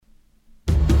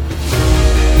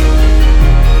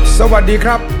สวัสดีค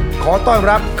รับขอต้อน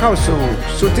รับเข้าสู่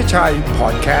สุทธิชัยพอ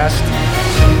ดแคสต์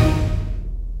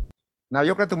นาย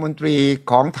กรัฐมนตรี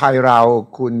ของไทยเรา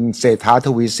คุณเศรษฐาท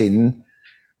วีสิน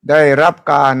ได้รับ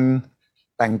การ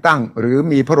แต่งตั้งหรือ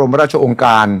มีพระบรมราชโองก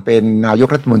ารเป็นนายก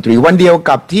รัฐมนตรีวันเดียว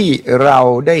กับที่เรา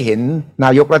ได้เห็นน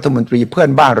ายกรัฐมนตรีเพื่อน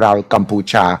บ้านเรากัมพู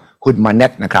ชาคุณมาเน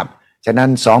ตนะครับฉะนั้น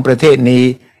สองประเทศนี้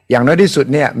อย่างน้อยที่สุด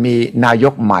เนี่ยมีนาย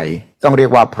กใหม่ต้องเรีย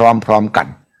กว่าพร้อมกัน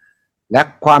และ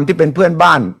ความที่เป็นเพื่อน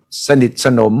บ้านสนิทส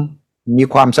นมมี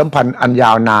ความสัมพันธ์อันย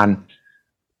าวนาน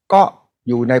ก็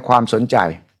อยู่ในความสนใจ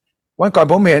วันก่อน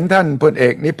ผมเห็นท่านพลเอ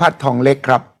กนิพัฒน์ทองเล็กค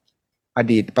รับอ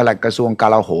ดีตปลัดกระทรวงก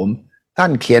ลาโหมท่า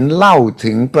นเขียนเล่า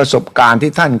ถึงประสบการณ์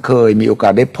ที่ท่านเคยมีโอกา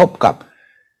สได้พบกับ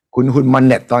คุณฮุนมัน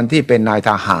เน็ตตอนที่เป็นนายท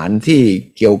หารที่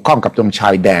เกี่ยวข้องกับตรงชา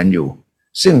ยแดนอยู่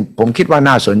ซึ่งผมคิดว่า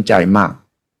น่าสนใจมาก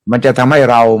มันจะทำให้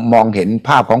เรามองเห็นภ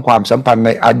าพของความสัมพันธ์ใน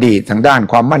อดีตทางด้าน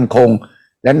ความมั่นคง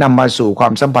และนำมาสู่ควา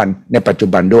มสัมพันธ์ในปัจจุ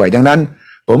บันด้วยดังนั้น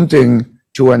ผมจึง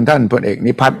ชวนท่านพลเอก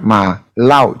นิพัฒน์มา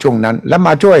เล่าช่วงนั้นและม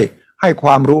าช่วยให้คว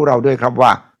ามรู้เราด้วยครับว่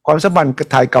าความสัมพันธ์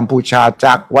ไทยกัมพูชาจ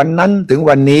ากวันนั้นถึง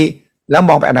วันนี้แล้วม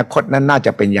องไปอนาคตนั้นน่าจ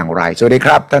ะเป็นอย่างไรสวัสดีค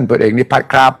รับท่านพลเอกนิพัฒน์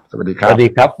ครับสวัสดีครับสวัสดี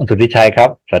ครับสุทธิชัยครับ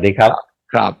สวัสดีครับ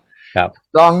ครับ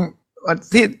ลอง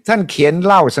ที่ท่านเขียน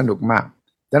เล่าสนุกมาก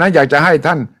ดังนั้นอยากจะให้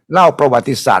ท่านเล่าประวั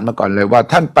ติศาสตร์มาก่อนเลยว่า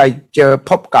ท่านไปเจอ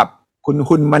พบกับคุณ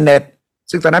ฮุนมาเน็ต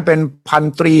ซึ่งตอนนั้นเป็นพัน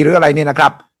ตรีหรืออะไรนี่นะครั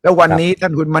บแล้ววันนี้ท่า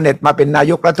นฮุนมาเน็ตมาเป็นนา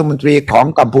ยกรัฐมนตรีของ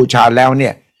กัมพูชาแล้วเนี่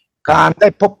ยการได้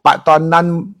พบปะตอนนั้น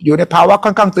อยู่ในภาวะค่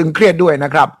อนข้างตึงเครียดด้วยน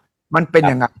ะครับมันเป็น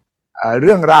ยังไงเ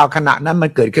รื่องราวขณะนั้นมัน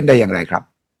เกิดขึ้นได้อย่างไรครับ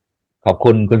ขอบ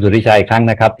คุณคุณสุทธิชัยครั้ง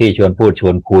นะครับที่ชวนพูดช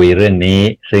วนคุยเรื่องนี้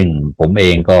ซึ่งผมเอ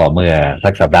งก็เมื่อสั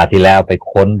กสัปดาห์ที่แล้วไป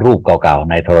ค้นรูปเก่าๆ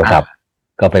ในโทรศัพท์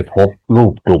ก็ไปพบรู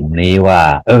ปกลุ่มนี้ว่า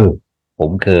ผ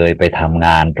มเคยไปทำง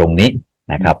านตรงนี้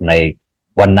นะครับใน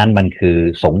วันนั้นมันคือ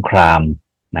สงคราม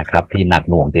นะครับที่หนัก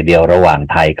หน่วงทีเดียวระหว่าง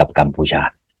ไทยกับกัมพูชา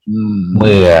เ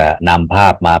มื่อนำภา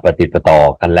พมาประติดประต่อ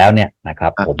กันแล้วเนี่ยนะครั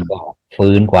บผมก็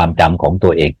ฟื้นความจำของตั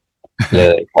วเองเล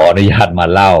ยขออนุญาตมา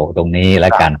เล่าตรงนี้แล้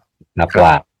วกันนะ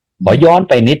ว่าขอย้อน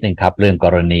ไปนิดหนึ่งครับเรื่องก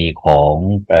รณีของ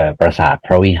ปราสาทพ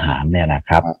ระวิหารเนี่ยนะค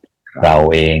รับเรา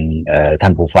เองท่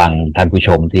านผู้ฟังท่านผู้ช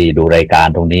มที่ดูรายการ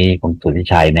ตรงนี้ของสุทธิ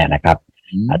ชัยเนี่ยนะครับ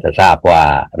อาจจะทราบว่า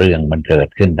เรื่องมันเกิด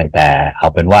ขึ้นตั้งแต่เอา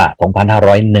เป็นว่า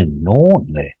 2501 นู้น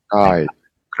เลย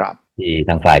ครับที่ท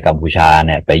างฝ่ายกัมพูชาเ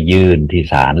นี่ยไปยื่นที่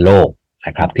ศาลโลกน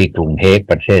ะครับที่กรุงเฮก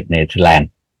ประเทศเนเธอร์แลนด์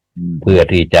เพื่อ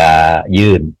ที่จะ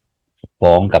ยื่น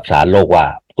ฟ้องกับศาลโลกว่า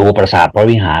ตัวปราสาทพระ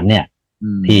วิหารเนี่ย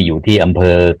ที่อยู่ที่อำเภ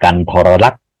อกันทรลั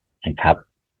กษณ์นะครับ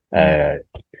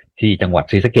ที่จังหวัด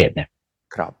ศรีสะเกษเนี่ย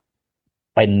ครับ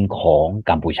เป็นของ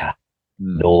กัมพูชา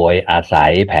โดยอาศั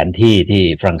ยแผนที่ที่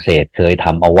ฝรั่งเศสเคยท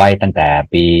ำเอาไว้ตั้งแต่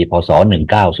ปีพศ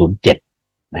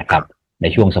1907นะครับใน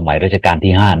ช่วงสมัยรัชกาล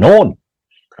ที่5โน่น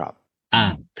ครับอ้า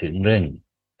งถึงเรื่อง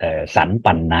สัน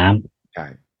ปั่นน้ำใช่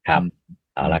ครับ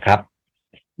เอาละครับ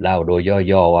เล่าโดย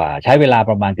ย่อๆว่าใช้เวลา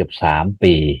ประมาณเกือบ3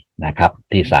 ปีนะครับ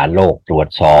ที่ศาลโลกตรวจ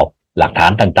สอบหลักฐา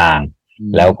นต่าง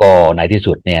ๆแล้วก็ในที่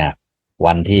สุดเนี่ย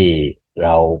วันที่เร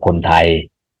าคนไทย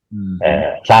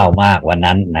เศร้ามากวัน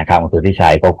นั้นนะครับสุทธิชั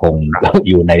ยก็คง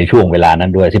อยู่ในช่วงเวลานั้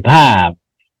นด้วย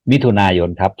15 มิถุนายน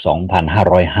ครับ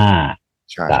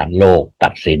 2505 ศาลโลกตั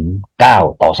ดสิน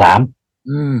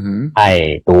9-3ให้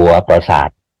ตัวปราสาท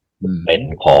เป็น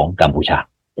ของกัมพูชา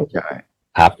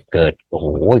ครับเกิดโอ้โห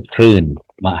คลื่น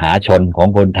มหาชนของ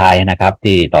คนไทยนะครับ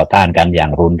ที่ต่อต้านกันอย่า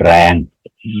งรุนแรง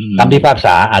คำพิพากษ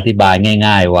าอธิบาย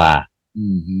ง่ายๆว่า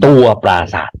ตัวปรา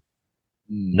สาท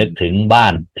นึกถึงบ้า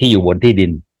นที่อยู่บนที่ดิ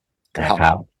นนะค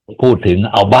รับพูดถึง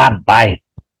เอาบ้านไป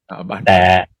แต่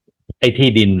ไอ้ที่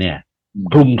ดินเนี่ย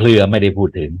คลุมเครือไม่ได้พูด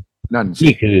ถึง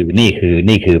นี่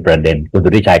คือประเด็นคุณสุ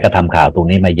ทธิชัยก็ทำข่าวตรง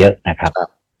นี้มาเยอะนะครับ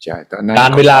ใช่กา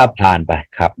รเวลาผ่านไป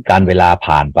ครับการเวลา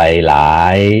ผ่านไปหลา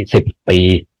ย10 ปี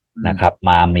นะครับ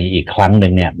มามีอีกครั้งหนึ่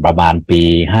งเนี่ยประมาณปี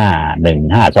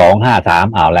51 52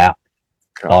 53เอาแล้ว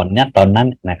ตอนนั้น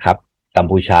นะครับกัม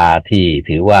พูชาที่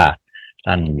ถือว่า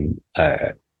ท่าน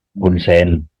ฮุนเซน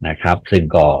นะครับซึ่ง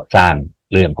ก็สร้าง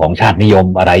เรื่องของชาตินิยม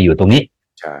อะไรอยู่ตรงนี้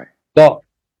ใช่ก็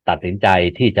ตัดสินใจ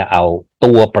ที่จะเอา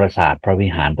ตัวปราสาทพระวิ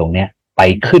หารตรงเนี้ยไป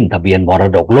ขึ้นทะเบียนมร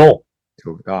ดกโลก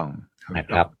ถูกต้องนะ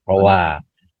ครับเพราะว่า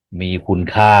มีคุณ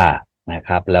ค่านะค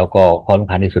รับแล้วก็ข้อสำ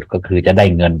คัญที่สุดก็คือจะได้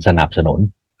เงินสนับสนุน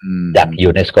จากยู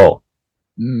เนสโก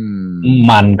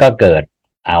มันก็เกิด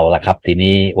เอาละครับที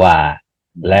นี้ว่า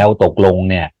แล้วตกลง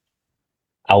เนี่ย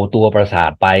เอาตัวปราสา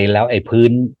ทไปแล้วไอ้พื้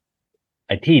น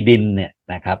ไอ้ที่ดินเนี่ย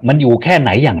นะครับมันอยู่แค่ไหน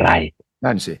อย่างไร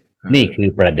นั่นสินี่คือ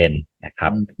ประเด็นนะครั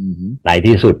บใน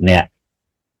ที่สุดเนี่ย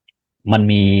มัน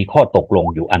มีข้อตกลง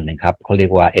อยู่อันหนึ่งครับเขาเรีย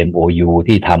กว่า MOU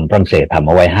ที่ฝรั่งเศสทำเ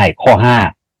อาไว้ให้ข้อ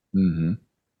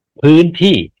5พื้น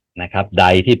ที่ นะครับใด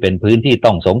ที่เป็นพื้นที่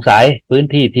ต้องสงสัยพื้น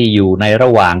ที่ที่อยู่ในร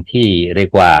ะหว่างที่เรีย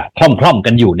กว่าคล่อม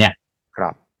กันอยู่เนี่ยครั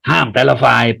บห้ามแต่ละ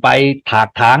ฝ่ายไปถาก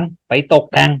ถางไปตก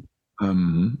แต่ง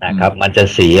นะครับมันจะ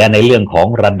เสียในเรื่องของ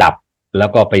ระดับแล้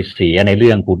วก็ไปเสียในเ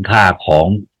รื่องคุณค่าของ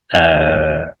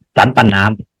สันปันน้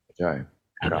ำใช่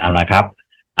เอาละครั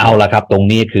บตรง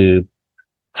นี้คือ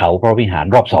เขาพระวิหาร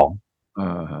รอบสอง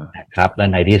นะครับและ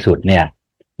ในที่สุดเนี่ย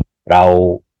เร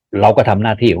าก็ทำห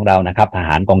น้าที่ของเรานะครับทห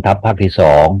ารกองทัพภาคที่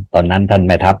2ตอนนั้นท่านแ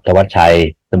ม่ทัพธวัชชัย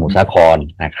สมุทรสาคร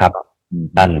นะครับ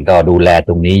ท่านก็ดูแลต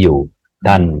รงนี้อยู่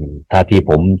ท่านถ้าที่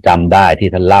ผมจำได้ที่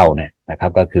ท่านเล่าเนี่ยนะครั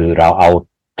บก็คือเราเอา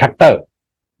แทรกเตอร์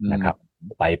นะครับ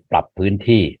ไปปรับพื้น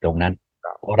ที่ตรงนั้น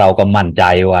เพราะเราก็มั่นใจ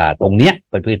ว่าตรงเนี้ย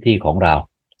เป็นพื้นที่ของเรา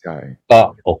ก็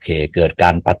โอเคเกิดกา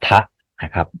รปะทะน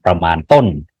ะครับประมาณต้น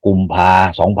กุมภา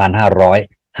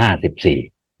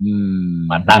2554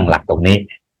มาตั้งหลักตรงนี้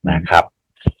นะครับ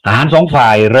ทหารสองฝ่า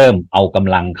ยเริ่มเอาก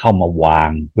ำลังเข้ามาวาง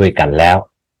ด้วยกันแล้ว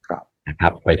นะครั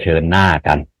บไปเชิญหน้า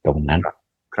กันตรงนั้น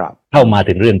เข้ามา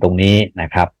ถึงเรื่องตรงนี้นะ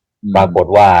ครับปรากฏ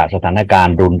ว่าสถานการ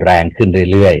ณ์รุนแรงขึ้น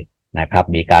เรื่อยๆนะครับ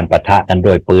มีการปะทะกัน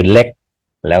ด้วยปืนเล็ก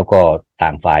แล้วก็ต่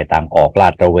างฝ่ายต่างออกลา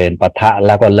ดตระเวนปะทะแ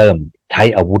ล้วก็เริ่มใช้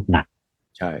อาวุธหนัก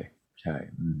ใช่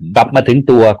กลับมาถึง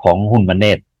ตัวของฮุนมาเน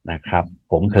ตนะครับ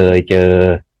ผมเคยเจอ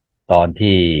ตอน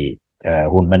ที่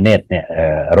ฮุนมาเนตเนี่ย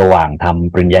ระหว่างท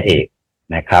ำปริญญาเอก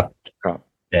นะครับ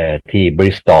ที่บ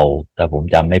ริสตอลถ้าผม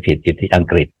จำไม่ผิดที่อัง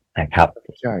กฤษนะครับ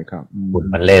ใช่ครับฮุน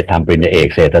มาเนตทำปริญญาเอก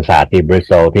เศรษฐศาสตร์ที่บริส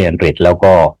ตอลที่อังกฤษแล้ว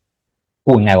ก็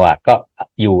พูดไงว่าก็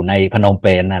อยู่ในพนมเป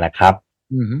ญนั่นแหละครับ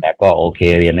แต่ก็โอเค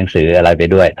เรียนหนังสืออะไรไป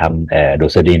ด้วยทำดุ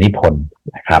ษฎีนิพนธ์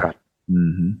นะครับ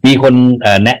มีคน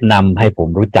แนะนำให้ผม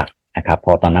รู้จักนะครับเพร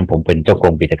าะตอนนั้นผมเป็นเจ้ากร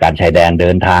มกิจการชายแดนเดิ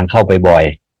นทางเข้าไปบ่อย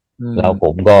แล้วผ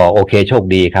มก็โอเคโชค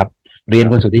ดีครับเรียน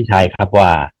คุณสุทธิชัยครับว่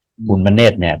าคุณมเน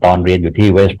ตเนี่ยตอนเรียนอยู่ที่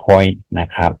เวสต์พอยต์นะ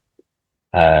ครับ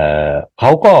เข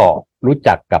าก็รู้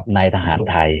จักกับนายทหาร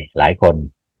ไทยหลายคน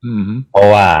เพราะ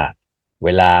ว่าเว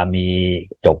ลามี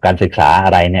จบการศึกษาอ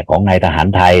ะไรเนี่ยของนายทหาร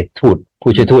ไทย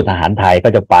ผู้ช่วยทูตทหารไทยก็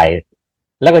จะไป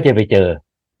แล้วก็จะไปเจอ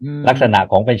ลักษณะ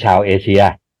ของเป็นชาวเอเชีย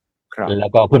แล้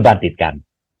วก็เพื่อนบ้านติดกัน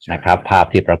นะครับภาพ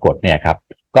ที่ปรากฏเนี่ยครับ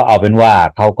ก็เอาเป็นว่า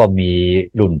เขาก็มี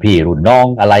รุ่นพี่รุ่นน้อง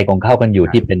อะไรของเขากันอยู่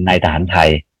ที่เป็นนายทหารไทย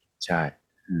ใช่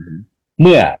เ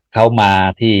มื่อเขามา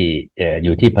ที่อ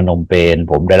ยู่ที่พนมเปญ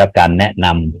ผมได้รับการแนะน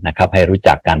ำนะครับให้รู้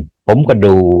จักกันผมก็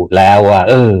ดูแล้วว่า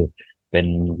เป็น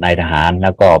นายทหารแ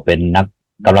ล้วก็เป็น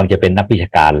กำลังจะเป็นนักวิชา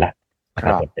การแล้วนะค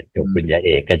รับเป็นจบปริญญาเอ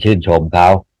กก็ชื่นชมเขา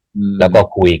แล้วก็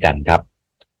คุยกันครับ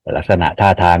ลักษณะท่า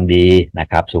ทางดีนะ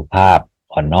ครับสุภาพ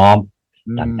อ่อนน้อม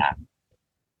ต่าง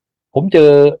ๆผมเจ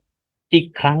ออีก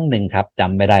ครั้งหนึ่งครับจ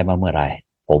ำไม่ได้มาเมื่อไหร่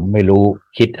ผมไม่รู้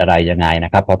คิดอะไรยังไงน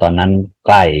ะครับเพราะตอนนั้นใ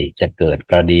กล้จะเกิด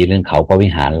กรณีเรื่องเขาพระวิ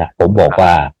หารแล้วผมบอกว่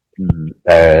า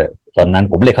ตอนนั้น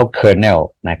ผมเรียกเขาเคอร์เนล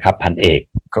นะครับพันเอก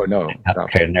เคอร์เน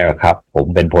ลครับผม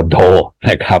เป็นพลโท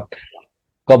นะครับ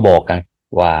ก็บอกกัน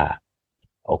ว่า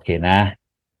โอเคนะ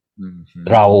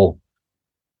เรา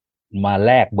มาแ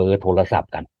ลกเบอร์โทรศัพ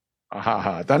ท์กัน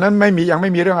ตอนนั้นยังไม่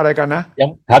มีเรื่องอะไรกันนะยั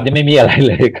งไม่มีอะไร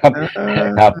เลยครับ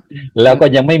ครับแล้วก็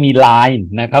ยังไม่มีไลน์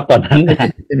นะครับตอนนั้น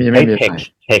ไม่มีเ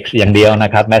ท็กซ์อย่างเดียวน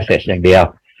ะครับเมสเซจอย่างเดียว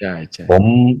ใช่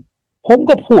ผม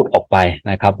ก็พูดออกไป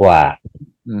นะครับว่า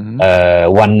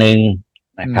วันหนึ่ง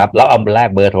นะครับแล้วเอาแลก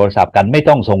เบอร์โทรศัพท์กันไม่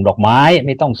ต้องส่งดอกไม้ไ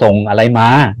ม่ต้องส่งอะไรมา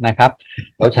นะครับ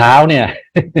เช้าเนี่ย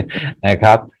นะค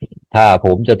รับถ้าผ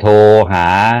มจะโทรหา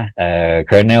เ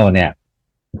คอร์เนลเนี่ย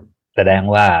แสดง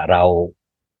ว่าเร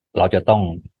าจะต้อง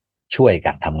ช่วย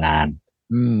กันทำงาน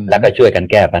แล้วก็ช่วยกัน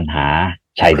แก้ปัญหา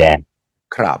ชายแดน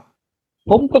ครับ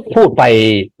ผมก็พูดไป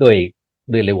ด้วย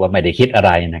เรียกว่าไม่ได้คิดอะไ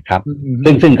รนะครับ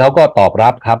ซึ่งเขาก็ตอบรั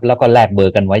บครับแล้วก็แลกเบอ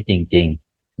ร์กันไว้จริง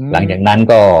ๆหลังจากนั้น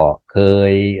ก็เค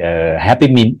ย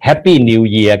Happy New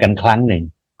Year กันครั้งหนึ่ง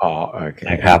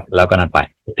นะครับแล้วก็นั่นไป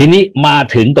ทีนี้มา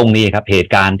ถึงตรงนี้ครับเห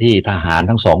ตุการณ์ที่ทหาร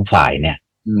ทั้งสองฝ่ายเนี่ย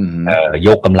ย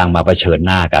กกำลังมาเผชิญห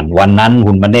น้ากันวันนั้น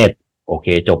ฮุนมาเนตโอเค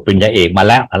จบปริญญาเอกมา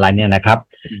แล้วอะไรเนี่ยนะครับ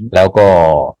แล้วก็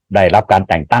ได้รับการ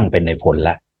แต่งตั้งเป็นนายพลแ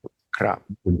ล้วครับ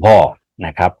คุณพ่อน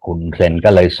ะครับคุณเซนก็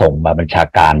เลยส่งมาบัญชา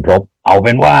การรบเอาเ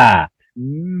ป็นว่า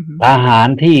ทหาร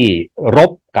ที่ร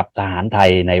บกับทหารไทย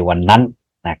ในวันนั้น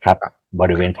นะครับบ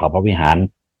ริเวณเขาพระวิหาร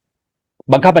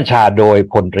บังคับบัญชาโดย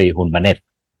พลตรีฮุนมาเนต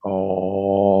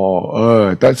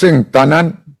ซึ่งตอนนั้น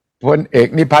พลเอก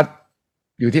นิพัฒน์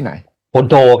อยู่ที่ไหนพล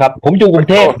โทครับผมอยู่กรุง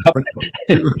เทพครับ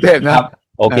กรุงเทพนะครับ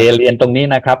โอเคเรียนตรงนี้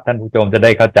นะครับท่านผู้ชมจะไ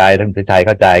ด้เข้าใจท่านสุชัยเ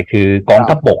ข้าใจคือกอง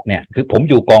ทัพบกเนี่ยคือผม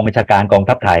อยู่กองบัญชาการกอง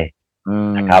ทัพไทย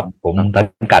นะครับผมสั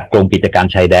งกัดกรมกิจการ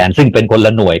ชายแดนซึ่งเป็นคนล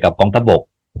ะหน่วยกับกองทัพบก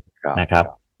นะครับ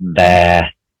แต่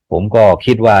ผมก็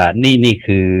คิดว่านี่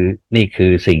คื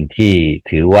อสิ่งที่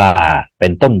ถือว่าเป็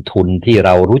นต้นทุนที่เร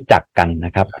ารู้จักกันน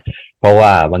ะครับเพราะว่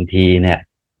าบางทีเนี่ย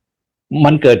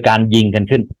มันเกิดการยิงกัน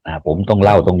ขึ้นผมต้องเ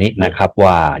ล่าตรงนี้นะครับ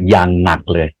ว่าอย่างหนัก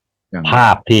เลยภา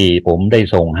พที่ผมได้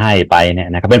ส่งให้ไปเนี่ย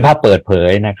นะครับเป็นภาพเปิดเผ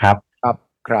ยนะครับ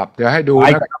ครับเดี๋ยวให้ดูน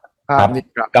ะครับภาพนี้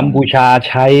ครับกัมพูชา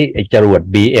ใช้จรวด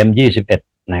BM-21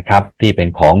 นะครับที่เป็น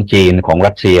ของจีนของ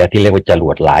รัสเซียที่เรียกว่าจร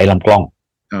วดหลายลำกล้อง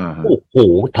โอ้โห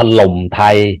ถล่มไท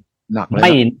ย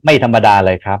ไม่ธรรมดาเ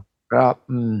ลยครับครับ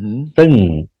ซึ่ง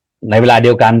ในเวลาเดี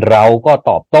ยวกันเราก็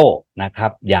ตอบโต้นะครั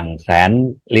บอย่างแสน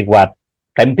เรียกว่า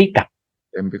เต็มพิกัด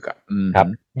ครับ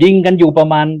ยิงกันอยู่ประ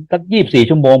มาณสัก24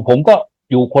 ชั่วโมงผมก็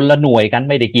อยู่คนละหน่วยกัน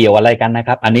ไม่ได้เกี่ยวอะไรกันนะค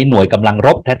รับอันนี้หน่วยกำลังร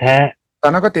บแท้ๆตอ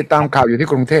นนั้นก็ติดตามข่าวอยู่ที่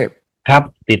กรุงเทพครับ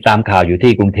ติดตามข่าวอยู่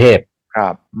ที่กรุงเทพครั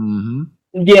บ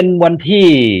เย็นวัน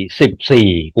ที่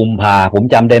14 กุมภาผม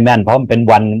จำได้แม่นเพราะมันเป็น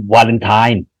วันวาเลนไท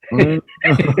น์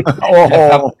โอ้โห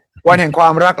วันแห่งควา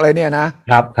มรักเลยเนี่ย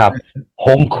ครับผ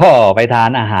มก็ไปทา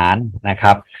นอาหารนะค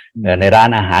รับในร้าน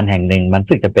อาหารแห่งหนึ่งมัน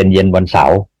ซึ่งจะเป็นเย็นวันเสา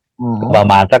ร์ประ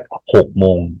มาณสัก6 โม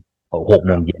ง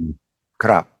เย็นค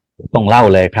รับต้องเล่า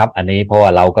เลยครับอันนี้เพราะว่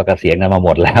าเราก็เกษียณกันมาหม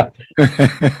ดแล้ว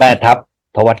แม่ทัพ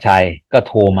ธวัชชัยก็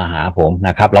โทรมาหาผมน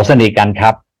ะครับเราสนิทกันค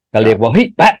รับก็เรียกว่าเฮ้ย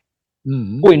แปะ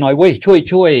คุยหน่อยเว้ย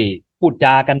ช่วยพูดจ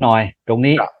ากันหน่อยตรง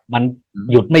นี้มัน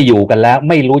หยุดไม่อยู่กันแล้ว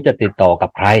ไม่รู้จะติดต่อกับ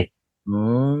ใคร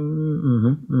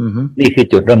นี่คือ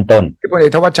จุดเริ่มต้นที่พลเอ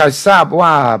กธวัชชัยทราบว่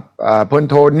าพล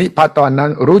โทนิพัฒน์ตอนนั้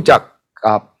นรู้จัก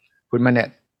กับคุณมาเนต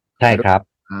ใช่ครับ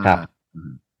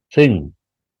ซึ่ง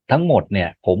ทั้งหมดเนี่ย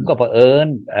ผมก็เผอิญ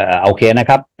โอเคนะ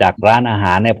ครับจากร้านอาห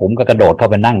ารเนี่ยผมก็กระโดดเข้า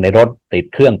ไปนั่งในรถติด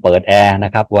เครื่องเปิดแอร์น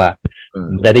ะครับว่า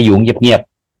จะได้อยู่เงียบ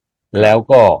ๆแล้ว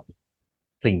ก็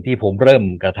สิ่งที่ผมเริ่ม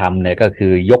กระทำเนี่ยก็คื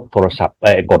อยกโทรศัพท์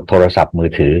กดโทรศัพท์มือ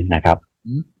ถือนะครับ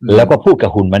แล้วก็พูดกั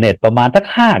บคุณมาเนตประมาณสัก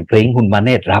5 กริ่งคุณมาเน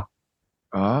ตรับ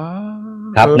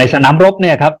ครับในสนามรบเ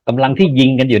นี่ยครับกำลังที่ยิง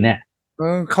กันอยู่เนี่ย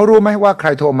เขารู้ไหมว่าใคร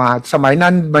โทรมาสมัย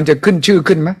นั้นมันจะขึ้นชื่อ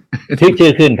ขึ้นไหมชื่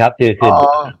อขึ้นครับชื่อขึ้น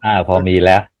พอมีแ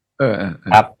ล้ว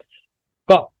ครับ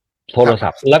ก็โทรศั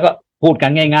พท์แล้วก็พูดกั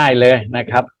นง่ายๆเลยนะ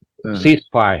ครับ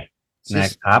ceasefire นะ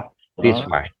ครับ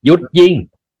ceasefire หยุดยิง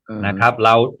นะครับเร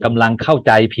ากำลังเข้าใ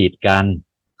จผิดกัน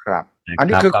ครับอัน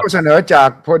นี้คือข้อเสนอจาก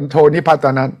พลโทนิพัฒน์ต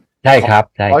อนนั้นใช่ครับ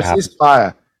ใช่ครับ ceasefire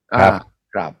ค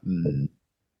รับ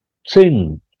ซึ่ง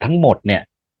ทั้งหมดเนี่ย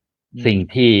สิ่ง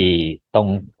ที่ต้อง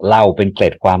เล่าเป็นเกร็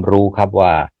ดความรู้ครับว่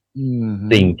า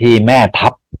สิ่งที่แม่ทั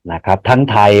พนะครับทั้ง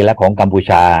ไทยและของกัมพู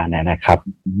ชาเนี่ยนะครับ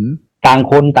ต่าง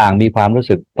คนต่างมีความรู้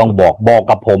สึกต้องบอก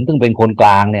กับผมซึ่งเป็นคนกล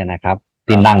างเนี่ยนะครับ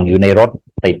ที่นั่งอยู่ในรถ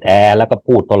ติดแอร์แล้วก็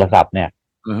พูดโทรศัพท์เนี่ย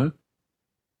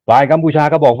ฝ่ายกัมพูชา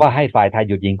ก็บอกว่าให้ฝ่ายไทย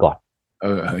หยุดยิงก่อน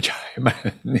ใช่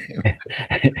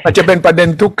มันจะเป็นประเด็น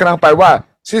ทุกครั้งไปว่า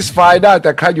ซิสไฟได้แ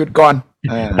ต่ใครหยุดก่อน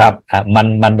ครับ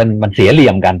มันเสียเหลี่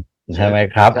ยมกันใช่ไหม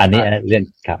ครับอันนี้เรื่อง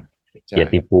ครับเกียร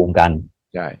ติภูมิกัน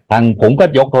ทางผมก็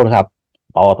ยกโทรศัพท์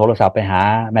ต่อโทรศัพท์ไปหา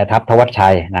แม่ทัพธวัชชั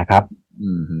ยนะครับ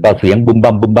ก็เสียงบึม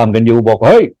บัมกันอยู่บอก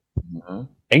เฮ้ย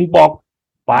เอ็งบอก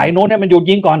ฝ่ายโน้นให้มันหยุด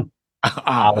ยิงก่อนเ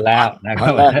อาแล้วนะครั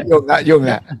บยุ่ง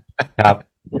ละครับ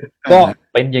ก็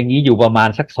เป็นอย่างนี้อยู่ประมาณ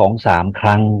สัก 2-3 ค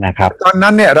รั้งนะครับตอน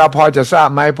นั้นเนี่ยเราพอจะทราบ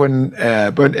ไหมพ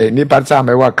ลเอกนิพัฒน์ทราบไห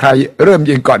มว่าใครเริ่ม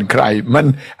ยิงก่อนใครมัน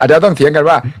อาจจะต้องเถียงกัน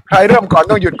ว่าใครเริ่มก่อน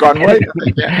ต้องหยุดก่อนไว้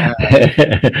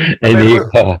ไอ้นี้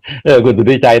ก็คุณสุท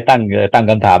ธิชัยตั้ง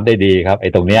คำถามได้ดีครับไอ้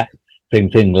ตรงเนี้ย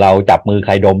ซึ่งเราจับมือใค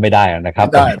รดมไม่ได้นะครับ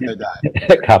ไม่ได้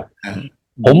ครับ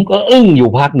ผมก็อึ้งอยู่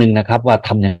พักหนึ่งนะครับว่าท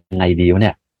ำยังไงดีวะเ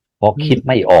นี่ยพอคิด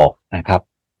ไม่ออกนะครับ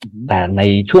แต่ใน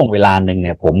ช่วงเวลาหนึ่งเ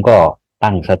นี่ยผมก็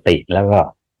ตั้งสติแล้วก็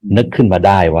นึกขึ้นมาไ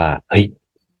ด้ว่าเฮ้ย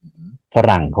ฝ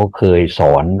รั่งเขาเคยส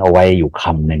อนเอาไว้อยู่ค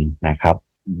ำหนึ่งนะครับ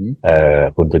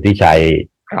คุณสุทธิชัย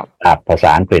ภาษ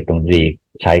าอังกฤษตรงนี้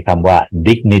ใช้คำว่า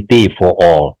dignity for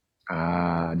all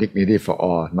dignity for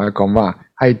all หมายความว่า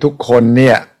ให้ทุกคนเ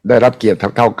นี่ยได้รับเกียรติ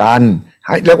เท่ากันใ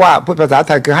ห้เรียกว่าพูดภาษาไ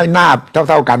ทยคือให้หน้า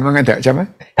เท่ากันว่างั้นเถอะใช่ไหม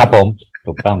ครับผม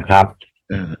ถูกต้องครับ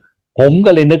ผมก็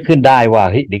เลยนึกขึ้นได้ว่า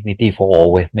เฮ้ย dignity for all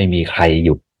เว้ยไม่มีใครห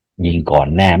ยุดยิงก่อน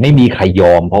แน่ไม่มีใครย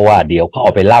อมเพราะว่าเดี๋ยวเขาเอ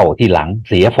าไปเล่าที่หลัง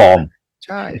เสียฟอร์มใ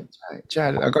ช่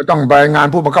แล้วก็ต้องรายงาน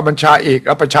ผู้บังคับบัญชาอีกแ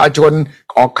ล้วประชาชน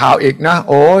ออกข่าวอีกนะ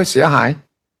โอ้ยเสียหาย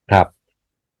ครับ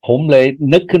ผมเลย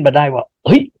นึกขึ้นมาได้ว่าเ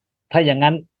ฮ้ยถ้าอย่าง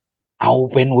นั้นเอา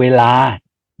เป็นเวลา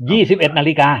 21 นา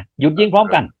ฬิกาหยุดยิงพร้อม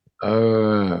กัน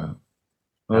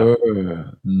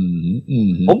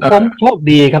ผมโชค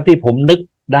ดีครับที่ผมนึก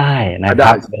ได้นะค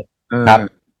รับครับ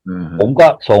ผมก็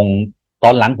ส่งต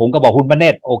อนหลังผมก็บอกคุณประเน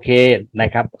ศโอเคนะ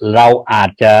ครับเราอาจ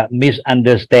จะ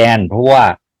misunderstand เพราะว่า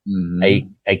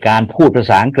ไอการพูดภา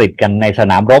ษาอังกฤษกันในส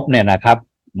นามรบเนี่ยนะครับ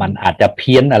มันอาจจะเ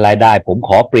พี้ยนอะไรได้ผมข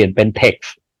อเปลี่ยนเป็น text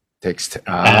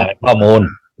ข้อมูล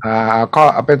ก็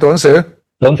เป็นตัวหนังสือ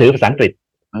ภาษาอังกฤษ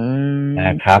น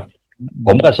ะครับผ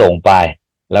มก็ส่งไป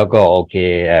แล้วก็โอเค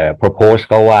propose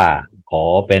เขาว่าขอ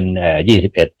เป็น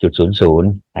21.00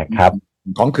 นะครับ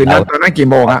ของคืนนั้นตอนนั้นกี่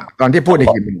โมงฮะตอนที่พูดใน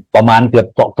กี่โมงประมาณเกือบ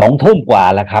2 ทุ่มกว่า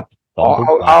แล้วครับ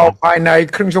เอาภายใน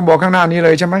ครึ่งชั่วโมงข้างหน้านี้เล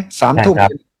ยใช่ไหม3 ทุ่ม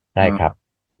ใช่ครับ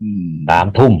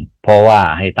3 ทุ่มเพราะว่า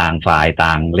ให้ต่างฝ่าย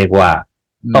ต่างเรียกว่า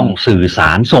ต้องสื่อสา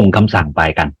รส่งคำสั่งไป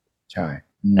กันใช่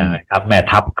ครับแม่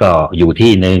ทัพก็อยู่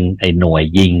ที่หนึ่งไอ้หน่วย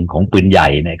ยิงของปืนใหญ่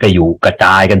เนี่ยก็อยู่กระจ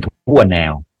ายกันทั่วแน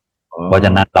วเพราะฉ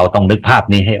ะนั้นเราต้องนึกภาพ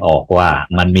นี้ให้ออกว่า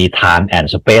มันมี time and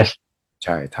space ใ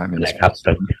ช่ time and space นะครับ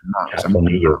ตรง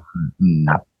นี้อยู่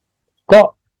ครับก็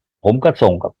ผมก็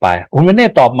ส่งกลับไปคุณไม่ได้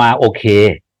ตอบมาโอเค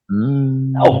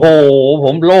โอ้โหผ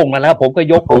มโล่งแล้วผมก็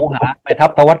ยกหูหาแม่ทัพ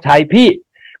ธวัชชัยพี่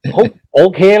เขาโอ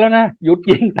เคแล้วนะหยุด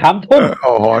ยิง3 ทุ่มโ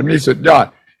อ้โหนี่สุดยอด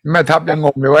แม่ทัพยังง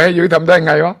งอยู่ว่าให้ยุ้ยทำได้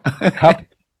ไงวะครับ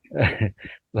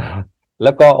แ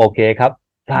ล้วก็โอเคครับ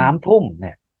3 ทุ่มเ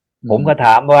นี่ยผมก็ถ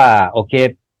ามว่าโอเค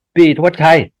พี่ธวัช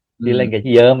ชัยที่เล่นกับ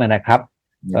เยิ้มนะครับ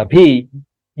พี่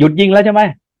หยุดยิงแล้วใช่ไหม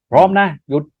พร้อมนะ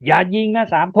หยุดอย่ายิงนะ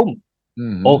3 ทุ่ม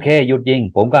โอเคหยุดยิง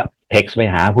ผมก็เท็กซ์ไป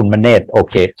หาคุณมเนตรโอ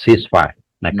เค ceasefire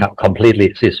นะครับ completely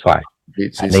ceasefire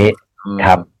อันนี้ค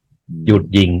รับหยุด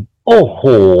ยิงโอ้โห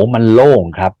มันโล่ง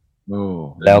ครับ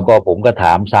แล้วก็ผมก็ถ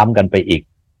ามซ้ำกันไปอีก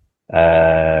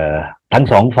ทั้ง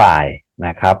2 ฝ่ายน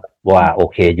ะครับว่าโอ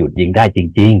เคหยุดยิงได้จ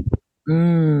ริง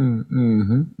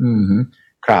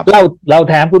ๆครับเรา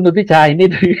แถมคุณสุทธิชัยนิด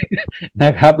นึงน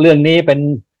ะครับเรื่องนี้เป็น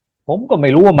ผมก็ไม่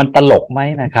รู้ว่ามันตลกไหม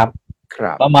นะครับ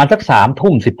ประมาณสัก3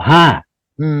 ทุ่ม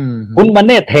 15คุณมเ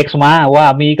นตรเท็กซ์มาว่า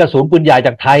มีกระสุนปืนใหญ่จ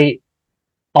ากไทย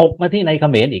ตกมาที่ในเข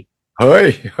มรอีกเฮ้ย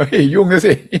ยุ่งเลย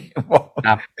สิค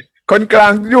รับคนกลา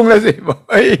งยุ่งเลยสิ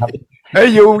เฮ้ย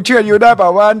อยู่เชื่ออยู่ได้ป่า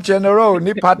วว่า General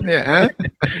นิพัฒน์เนี่ย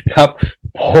ครับ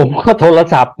ผมก็โทร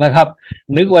ศัพท์นะครับ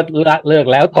นึกว่าเลิก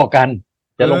แล้วต่อกัน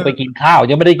จะลงไปกินข้าว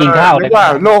ยังไม่ได้กินข้าวเลยว่า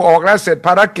โลกออกแล้วเสร็จภ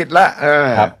ารกิจแล้ว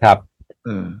ครับ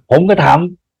ผมก็ถาม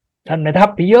ท่านนายทัพ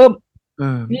พี่เยิ้ม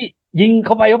นี่ยิงเ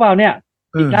ข้าไปหรือเปล่าเนี่ย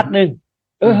อีกนัดหนึ่ง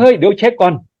เฮ้ยเดี๋ยวเช็คก่อ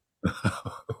น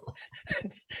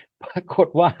ปรากฏ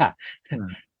ว่า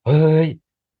เฮ้ย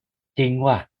จริง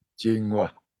ว่ะ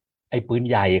ไอ้ปืน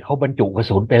ใหญ่เขาบรรจุกระ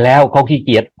สุนไปแล้วเขาขี้เ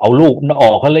กียจเอาลูกมันอ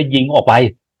อกเขาเลยยิงออกไป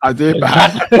จริง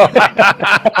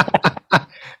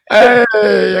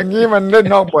อย่างนี้มันเล่น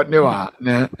นอกบทนี่หว่าน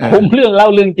ะผมเรื่องเล่า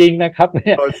เรื่องจริงนะครับเ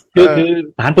นี่ยคือ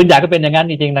ทหารปืนใหญ่ก็เป็นอย่างนั้น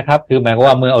จริงๆนะครับคือหมายความ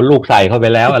ว่าเมื่อเอาลูกใส่เข้าไป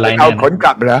แล้วอะไรเนี่ยเอาขนก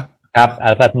ลับเหรอครับอะ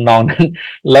ไรทำนองนั้น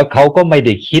แล้วเขาก็ไม่ไ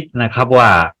ด้คิดนะครับว่า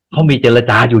เขามีเจร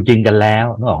จาอยู่จริงกันแล้ว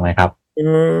นึกออกไหมครับ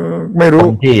ไม่รู้ค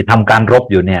นที่ทำการรบ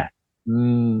อยู่เนี่ย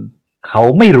เขา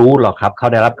ไม่รู้หรอกครับเขา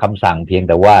ได้รับคำสั่งเพียงแ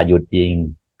ต่ว่าหยุดยิง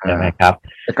ใช่ไหมครับ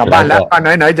กลับบ้านแล้ว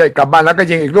ไหนจะกลับบ้านแล้วก็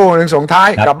ยิงอีกลูกหนึ่งส่งท้าย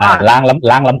กลับบ้านล้างล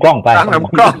ำกล้องไปล้างล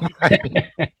ำกล้อง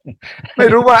ไม่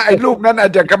รู้ว่าไอ้ลูกนั้นอา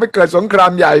จจะไม่เกิดสงครา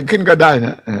มใหญ่ขึ้นก็ได้น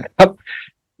ะครับ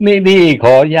นี่ข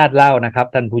ออนุญาตเล่านะครับ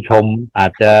ท่านผู้ชมอา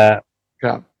จจะ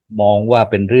มองว่า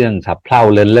เป็นเรื่องสับเพร่า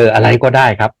เลินเล่ออะไรก็ได้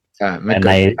ครับแต่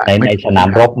ในสนาม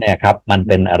รบเนี่ยครับมันเ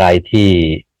ป็นอะไรที่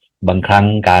บางครั้ง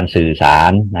การสื่อสา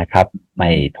รนะครับไม่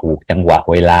ถูกจังหวะ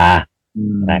เวลา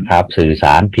นะครับสื่อส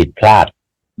ารผิดพลาด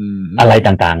อะไร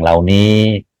ต่างๆเหล่านี้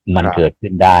มันเกิด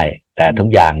ขึ้นได้แต่ทุก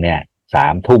อย่างเนี่ย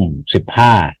3 ทุ่ม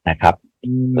 15นะครับ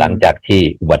หลังจากที่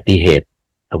อุบัติเหตุ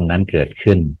ตรงนั้นเกิด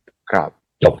ขึ้น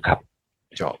จบครับ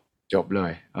จบเล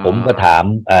ยผมก็ถาม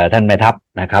ท่านแม่ทัพ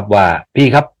นะครับว่าพี่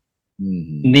ครับ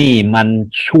นี่มัน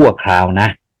ชั่วคราวนะ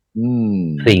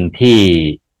สิ่งที่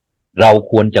เรา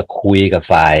ควรจะคุยกับ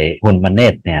ฝ่ายคุณมเน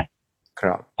ตรเนี่ย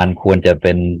มันควรจะเ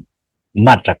ป็นม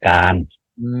าตรการ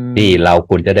ที่เรา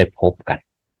ควรจะได้พบกัน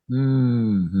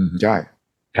ใช่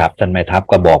ครับท่านแม่ทัพ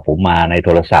ก็บอกผมมาในโท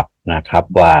รศัพท์นะครับ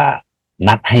ว่า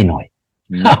นัดให้หน่อย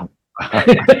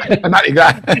นัดอีกแล้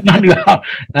ว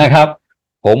นะครับ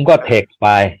ผมก็เทคไป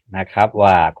นะครับ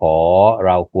ว่าเ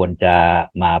ราควรจะ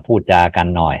มาพูดจากัน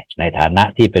หน่อยในฐานะ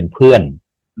ที่เป็นเพื่อน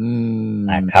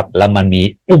นะครับแล้วมันมี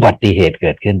อุบัติเหตุเ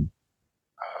กิดขึ้น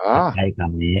ใช้ค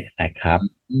ำนี้นะครับ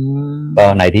ก็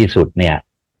ในที่สุดเนี่ย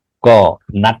ก็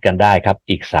นัดกันได้ครับ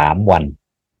อีก3 วัน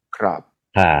ครับ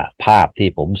ถ้าภาพที่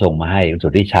ผมส่งมาให้คุณสุ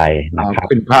ทธิชัยนะครับ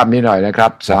เป็นภาพนี้หน่อยนะครั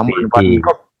บ3 วัน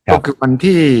ก็คือวัน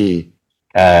ที่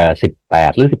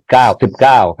18หรือ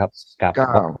19ครับ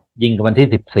ยิงกันวันที่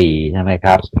14ใช่ไหมค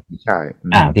รับใช่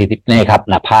ที่10นี่ครับ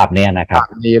ภาพนี้นะครับ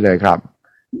นี่เลยครับ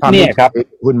ภาพนี้ครับ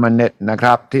คุณมเนตรนะค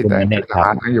รับที่แต่งทหา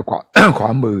รอยู่ขวา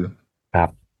มือครับ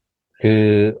คือ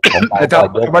ผมไปธ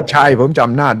วัชชัยผมจ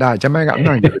ำหน้าได้ใช่ไหมครับ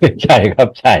นั่งอยู่ใช่ครับ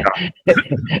ใช่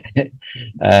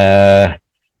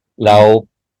เรา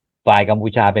ฝ่ายกัมพู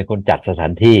ชาเป็นคนจัดสถา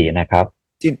นที่นะครับ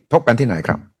ที่พบกันที่ไหนค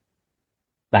รับ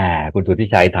แต่คุณสุทธิ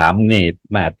ชัยถามนี่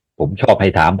แม่ผ ผมชอบให้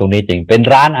ถามตรงนี้จริงเป็น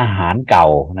ร้านอาหารเก่า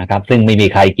นะครับ ซึ่งไม่มี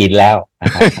ใครกินแล้วนะ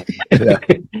ครับ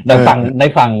ใน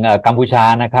ฝั่งกัมพูชา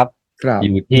นะครับอ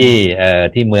ยู่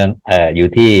ที่เมืองอยู่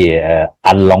ที่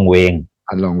อันลองเวง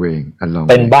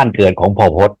เป็นบ้านเกิดของพอ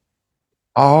พศ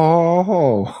อ๋อ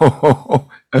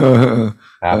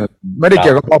ไม่ได้เ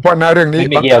กี่ยวกับพอพศนะเรื่องนี้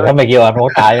ไม่เกี่ยวครับไม่เกี่ยวเพราะ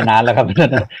ตายไปนานแล้วครับ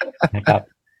นะครับ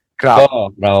ก็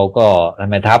เราก็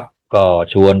แม่ทัพก็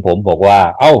ชวนผมบอกว่า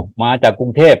เอ้ามาจากกรุ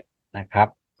งเทพนะครับ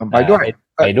ไปด้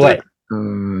วย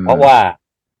เพราะว่า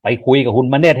ไปคุยกับคุณ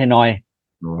มเนตรให้หน่อย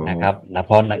นะครับนะเ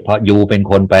พราะยูเป็น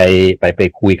คนไป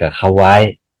คุยกับเขาไว้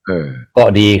ก็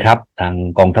ดีครับทาง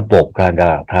กองทัพบกก็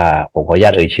ถ้าผมขออนุญา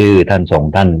ตเอ่ยชื่อท่านส่ง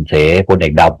ท่านเสพลเอ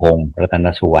กดาวพงศ์รัตน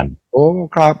สุวรรณโอ้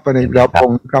ครับพลเอกดาวพง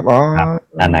ศ์ครับอ๋อ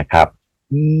นั่นนะครับ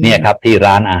เนี่ยครับที่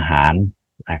ร้านอาหาร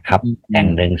นะครับแห่ง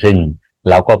หนึ่งซึ่ง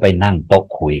เราก็ไปนั่งโต๊ะ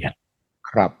คุยกัน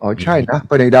ครับอ๋อใช่นะ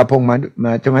พลเอกดาวพงศ์ม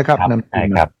าใช่ไหมครับใช่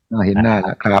ครับเห็นหน้าแ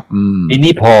ล้วครับที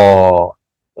นี้พอ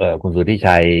คุณสุทธิ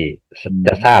ชัยจ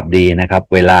ะทราบดีนะครับ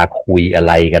เวลาคุยอะ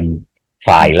ไรกัน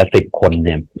ฝ่ายละ10 คนเ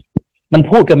นี่ยมัน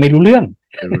พูดกันไม่รู้เรื่อง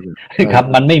ครับ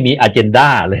มันไม่มีอเจนดา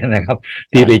เลยนะครับ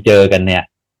ที่ไปเจอกันเนี่ย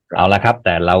เอาละครับแ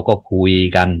ต่เราก็คุย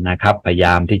กันนะครับพยาย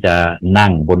ามที่จะนั่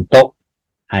งบนโต๊ะ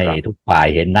ให้ทุกฝ่าย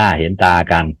เห็นหน้าเห็นตา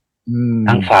กัน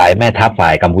ทั้งฝ่ายแม่ทัพฝ่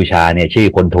ายกัมพูชาเนี่ยชื่อ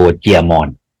พลโทเจียมอน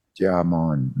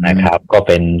นะครับก็เ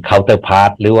ป็นเคาน์เตอร์พาร์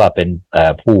ทหรือว่าเป็น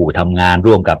ผู้ทำงาน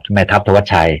ร่วมกับแม่ทัพธวัช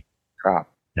ชัยครับ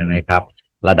ใช่ไหมครับ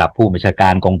ระดับผู้บัญชากา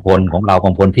รกองพลของเราก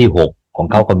องพลที่6ของ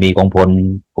เขาก็มีกองพล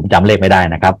ผมจำเลขไม่ได้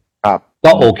นะครับ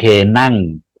ก็โอเคนั่ง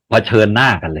เผชิญหน้า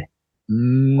กันเลย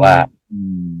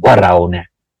ว่าเราเนี่ย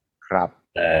ครับ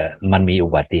มันมีอุ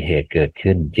บัติเหตุเกิด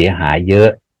ขึ้นเสียหายเยอะ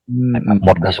หม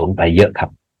ดกระสุนไปเยอะครับ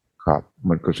ห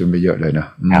มดกระสุนไปเยอะเลยนะ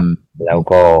ครับแล้ว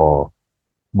ก็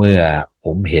เมื่อผ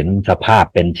มเห็นสภาพ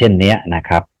เป็นเช่นนี้นะ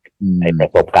ครับในประ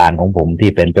สบการณ์ของผม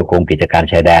ที่เป็นเจ้ากรมกิจการ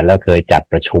ชายแดนแล้วเคยจัด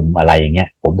ประชุมอะไรอย่างเงี้ย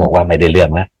ผมบอกว่าไม่ได้เรื่อ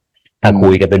งแล้วถ้าคุ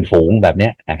ยกันเป็นฝูงแบบเนี้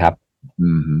ยนะครับ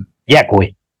แยกก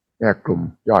ลุ่ม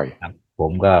ย่อยผ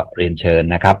มก็เรียนเชิญ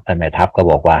นะครับท่านแม่ทัพก็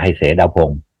บอกว่าให้เสดาพง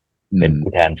ศ์เป็น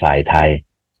ผู้แทนฝ่ายไทย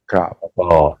แล้วก็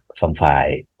ฝ่าย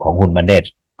ของคุณมเนตร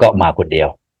ก็มาคนเดียว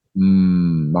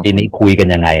ทีนี้คุยกัน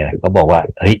ยังไงก็บอกว่า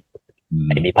เฮ้ยไ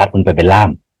อ้นิพัฒน์มึงไปเป็นล่า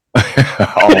ม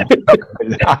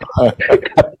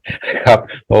ครับ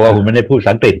เพราะว่าผมไม่ได้พูดภาษ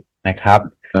าอังกฤษนะครับ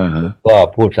ก็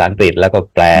พูดภาษาอังกฤษแล้วก็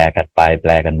แปลกันไปแป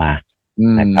ลกันมา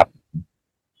นะครับ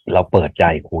เราเปิดใจ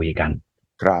คุยกัน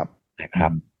นะครั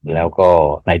บแล้วก็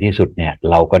ในที่สุดเนี่ย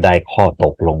เราก็ได้ข้อต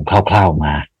กลงคร่าวๆม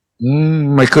า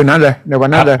ไม่คืนนั้นเลยในวัน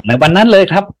นั้นเลย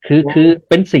ครับคือ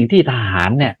เป็นสิ่งที่ทหา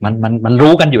รเนี่ยมัน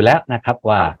รู้กันอยู่แล้วนะครับ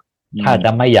ว่าถ้าจะ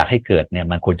ไม่อยากให้เกิดเนี่ย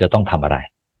มันควรจะต้องทำอะไร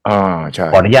ใช่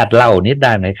ขออนุญาตเล่านิดไ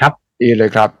ด้ไหมครับดีเลย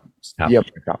ครับเยี่ยม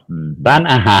ครับร้าน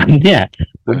อาหารเนี่ย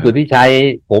คุณสุทธิชัย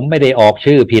ผมไม่ได้ออก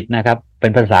ชื่อผิดนะครับเป็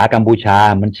นภาษากัมพูชา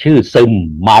มันชื่อซึม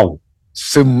เมา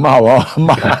ซึมเมา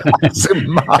ซึม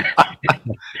เมา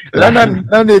แล้ว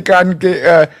นี่การ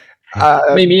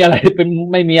ไม่มีอะไรเป็น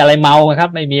ไม่มีอะไรเมาครับ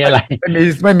ไม่มีอะไร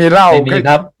ไม่มีเหล้าไม่มีค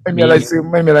รับไม่มีอะไรซึม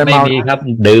ไม่มีอะไรเมาไม่มีครับ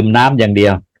ดื่มน้ำอย่างเดี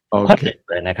ยวข้อเด็ด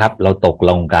เลยนะครับเราตก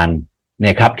ลงกันเ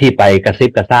นี่ยครับที่ไปกระซิ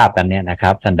บกระซาบกันเนี่ยนะค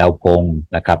รับท่านดาวพงศ์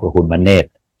นะครับคุณมเนตร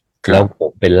แล้วผ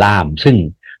มเป็นล่ามซึ่ง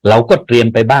เราก็เตรียม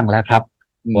ไปบ้างแล้วครับ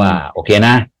ว่าโอเคน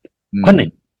ะข้อ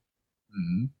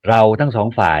 1เราทั้งสอง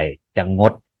ฝ่ายจะง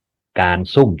ดการ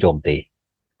ซุ่มโจมตี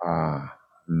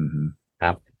ค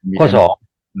รับข้อ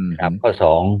 2ครับข้อ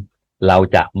 2เรา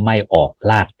จะไม่ออก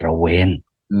ลาดตระเวน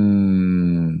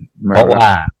เพราะว่า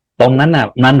ตรงนั้นน่ะ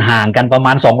มันห่างกันประม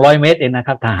าณ200 เมตรเองนะค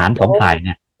รับทหาร2 ฝ่ายเ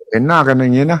นี่ยเห็นหน้ากันอย่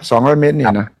างนี้นะ200 เมตรนี่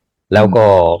นะแล้วก็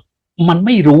มันไ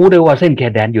ม่รู้ด้วยว่าเส้นแค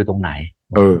แดนอยู่ตรงไหน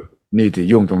นี่ที่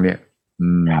ยุ่งตรงเนี้ย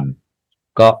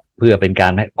ก็เพื่อเป็นกา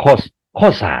รข้อ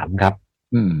 3ครับ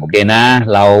โอเคนะ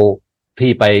เรา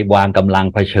ที่ไปวางกำลัง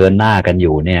เผชิญหน้ากันอ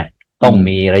ยู่เนี่ยต้อง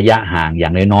มีระยะห่างอย่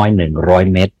างน้อยๆ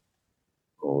100 เมตร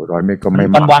100 เมตรก็ไม่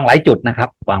มันวางหลายจุดนะครับ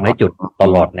วางหลายจุดต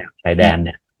ลอดเนี่ยชายแดนเ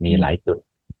นี่ยมีหลายจุด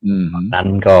นั้น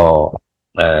ก็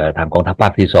ทางกองทัพภา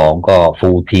คที่2ก็ฟู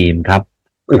ลทีมครับ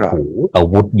โอ้โหอา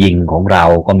วุธยิงของเรา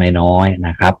ก็ไม่น้อยน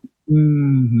ะครับ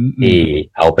ที่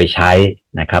เอาไปใช้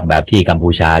นะครับแบบที่กัมพู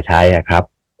ชาใช้ครับ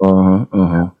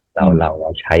เรา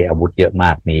ใช้อาวุธเยอะม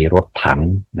ากมีรถถัง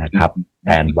นะครับแ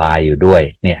อนบายอยู่ด้วย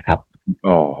เนี่ยครับ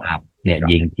ครับเนี่ย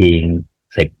ยิงทิ้ง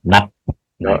10 นัด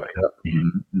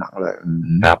หนักเลย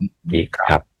ครับอีกค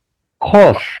รับ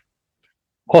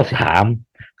ข้อ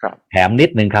 3แถมนิด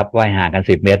นึงครับว่ายห่างกัน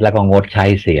10 เมตรแล้วก็งดใช้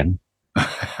เสียง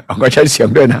ก็ใช้เสียง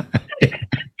ด้วยนะ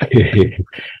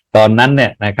ตอนนั้นเนี่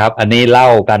ยนะครับอันนี้เล่า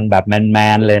กันแบบแม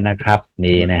นๆเลยนะครับ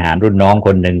นี่ทหารรุ่นน้องค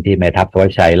นหนึ่งที่แม่ทัพธวัช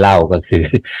ชัยเล่าก็คือ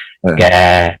แ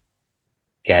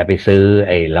กไปซื้อไ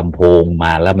อ้ลำโพงม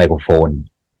าแล้วไมโครโฟน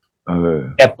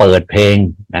แค่เปิดเพลง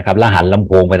นะครับแล้วหันลำโ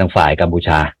พงไปทางฝ่ายกัมพูช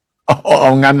าเอ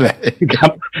างั้นเลยครั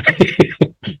บ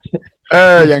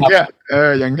อย่างเงี้ย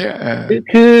อย่างเงี้ย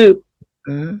คือ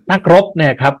นักรบเนี่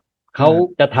ยครับเขา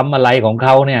จะทำอะไรของเข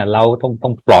าเนี่ยเราต้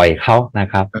องปล่อยเขานะ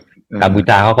ครับกัมพู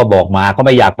ชาเขาก็บอกมาเขาไ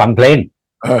ม่อยากฟังเพลง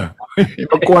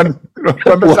รบกวน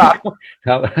ประสาทค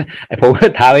รับผมก็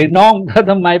ถามไอ้น้องถ้า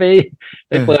ทำไมไป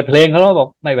เปิดเพลงเขาบอก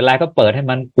ไม่เป็นไรก็เปิดให้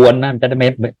มันกวนนะมันจะได้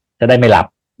ไม่หลับ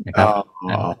นะครับ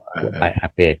ไปอั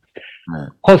ปเดต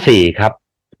ข้อ4ครับ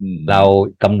เรา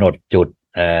กำหนดจุด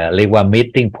เรียกว่า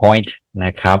meeting point น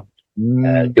ะครับ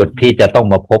จุดที่จะต้อง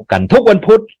มาพบกันทุกวัน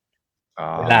พุธ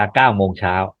เวลา 9 โมงเ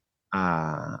ช้า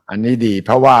อันนี้ดีเพ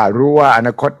ราะว่ารู้ว่าอน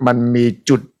าคตมันมี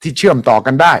จุดที่เชื่อมต่อ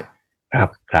กันได้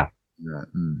ครับ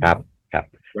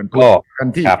วันพุธกัน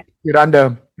ที่ร้านเดิม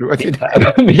หรือว่าที่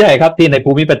ไม่ใช่ครับที่ใน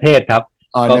ภูมิประเทศครับ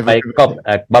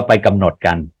ก็ไปกำหนด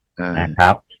กันนะค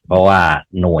รับเพราะว่า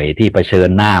หน่วยที่เผชิญ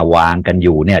หน้าวางกันอ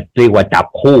ยู่เนี่ยเรียกว่าจับ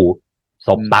คู่ส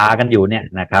บตากันอยู่เนี่ย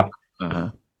นะครับ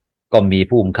ก็มี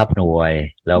ผู้บังคับหน่วย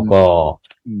แล้วก็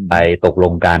ไปตกล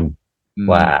งกัน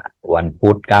ว่าวันพุ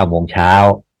ธ 9 โมงเช้า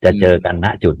จะเจอกันณ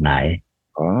จุดไหน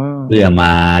เพื่อม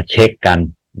าเช็คกัน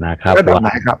นะครับระดับไห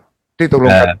นครับที่ตกลง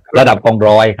กันระดับกอง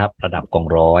ร้อยครับระดับกอง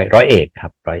ร้อยเอกครั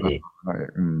บร้อยเอก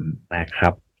นะครั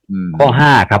บข้อ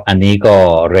5ครับอันนี้ก็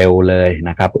เร็วเลย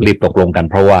นะครับรีบตกลงกัน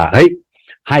เพราะว่า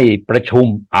ให้ประชุม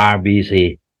RBC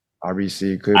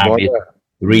คือ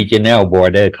Regional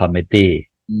Border Committee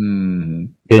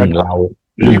ซึ่งเรา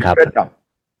ครับ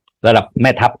ระดับแ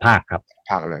ม่ทัพภาคครับ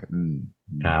ภาคเลย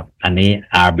ครับอันนี้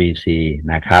RBC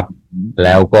นะครับแ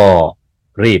ล้วก็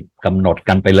รีบกำหนด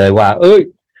กันไปเลยว่า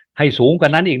ให้สูงกว่า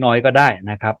นั้นอีกหน่อยก็ได้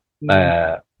นะครับ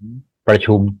ประ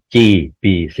ชุม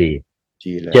GBC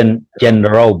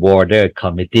General Border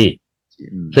Committee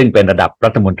ซึ่งเป็นระดับรั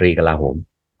ฐมนตรีกลาโหม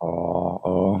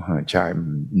ใช่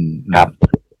ครับ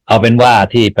เอาเป็นว่า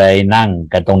ที่ไปนั่ง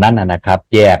กันตรงนั้นนะครับ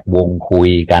แยกวงคุย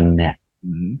กันเนี่ย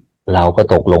เราก็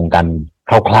ตกลงกัน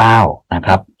คร่าวๆนะค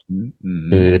รับ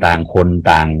คือต่างคน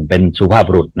ต่างเป็นสุภาพ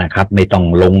บุรุษนะครับไม่ต้อง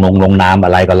ลงนามอ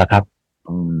ะไรกันแล้วครับ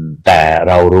แต่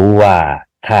เรารู้ว่า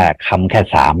ถ้าคำแค่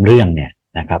3 เรื่องเนี่ย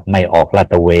นะครับไม่ออกลาด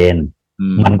ตระเวน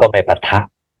มันก็ไม่ปะทะ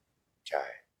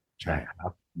ใช่ครั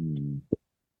บ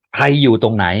ใครอยู่ตร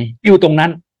งไหนอยู่ตรงนั้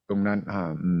น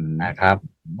นะครับ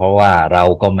เพราะว่าเรา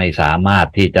ก็ไม่สามารถ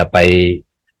ที่จะไป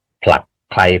ผลัก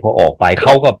ใครเขาออกไปเข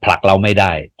าก็ผลักเราไม่ไ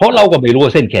ด้เพราะเราก็ไม่รู้ว่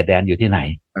าเส้นเขตแดนอยู่ที่ไหน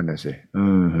นั่นน่ะสิ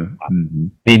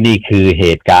นี่คือเห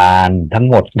ตุการณ์ทั้ง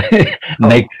หมด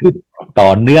ในคือต่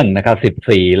อเนื่องนะครับ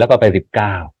14แล้วก็ไป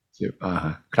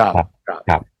19ค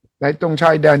รับในตรงช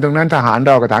ายแดนตรงนั้นทหารเ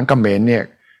รากับทหารเขมรเนี่ย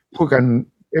พูดกัน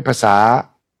ภาษา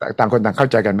ต่างคนต่างเข้า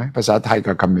ใจกันไหมภาษาไทย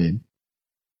กับเขมร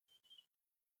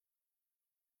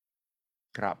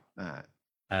ครับ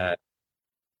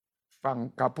ฟัง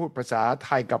กับพูดภาษาไท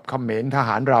ยกับเขมรทห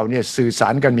ารเราเนี่ยสื่อสา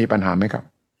รกันมีปัญหาไหมครับ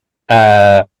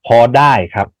พอได้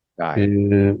ครับคือ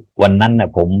วันนั้นน่ะ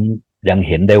ผมยังเ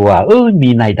ห็นได้ว่ามี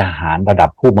นายทหารระดับ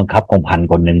ผู้บังคับกองพัน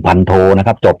คนหนึ่งพันโทนะค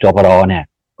รับจบจปรเนี่ย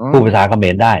พูดภาษาเขม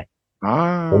รได้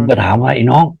ผมก็ถามว่าไอ้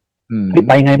น้องไ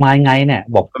ปไงมาไงเนี่ย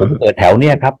บอกผมเกิดแถวเนี้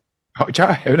ยครับใช่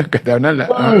เกิดแถวนั้นแหละ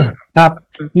ครับ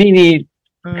นี่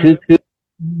คือ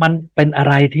มันเป็นอะ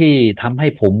ไรที่ทำให้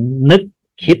ผมนึก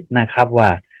คิดนะครับว่า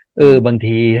บาง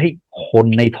ทีให้คน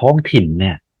ในท้องถิ่นเ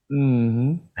นี่ย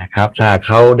นะครับถ้าเ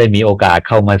ขาได้มีโอกาสเ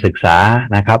ข้ามาศึกษา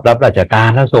นะครับรับราชการ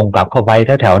แล้วส่งกลับเข้าไป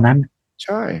แถวๆนั้นใ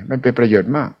ช่มันเป็นประโยช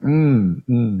น์มาก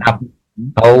ครับ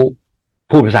เขา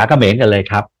พูดภาษาเขมรกันเลย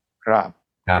ครับ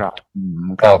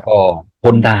ก็ค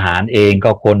นทหารเอง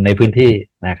ก็คนในพื้นที่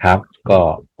นะครับก็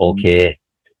โอเค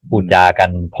พูดจากัน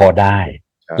พอได้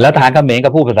แล้วทหารเขมรก็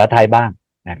พูดภาษาไทยบ้าง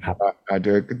นะครับโด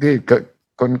ยที่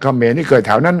คนเขมรที่เกิดแ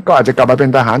ถวนั้นก็อาจจะกลับมาเป็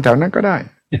นทหารแถวนั้นก็ได้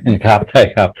ครับใช่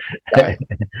ครับ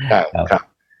ครับ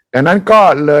ดังนั้นก็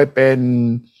เลยเป็น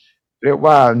เรียก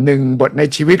ว่า1 บทใน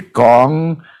ชีวิตของ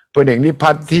พลเอกนิ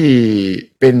พัฒน์ที่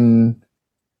เป็น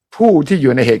ผู้ที่อ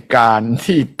ยู่ในเหตุการณ์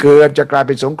ที่เกิดจะกลายเ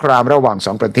ป็นสงครามระหว่าง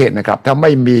2 ประเทศนะครับถ้าไ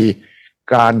ม่มี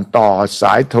การต่อส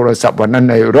ายโทรศัพท์วันนั้น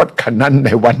ในรถคันนั้นใน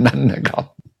วันนั้นนะครับ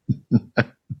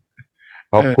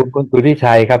ขอบคุณคุณสุทธิ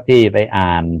ชัยครับที่ไปอ่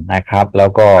านนะครับแล้ว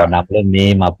ก็นำเรื่องนี้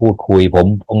มาพูดคุยผม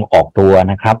คงออกตัว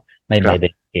นะครับไม่ได้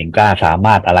เก่งกล้าสาม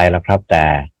ารถอะไรแล้วครับแต่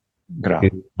คื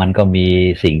อมันก็มี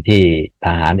สิ่งที่ท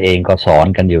หารเองก็สอน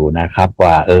กันอยู่นะครับ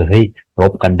ว่าร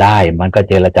บกันได้มันก็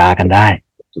เจรจากันได้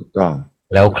ถูกต้อง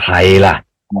แล้วใครล่ะ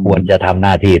ควรจะทำห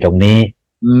น้าที่ตรงนี้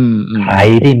ใคร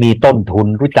ที่มีต้นทุน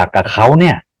รู้จักกับเขาเ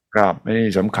นี่ยครับนี่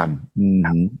สำคัญ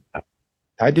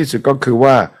ท้ายที่สุดก็คือ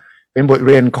ว่าเป็นบทเ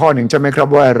รียนข้อหนึ่งใช่ไหมครับ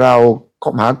ว่าเราค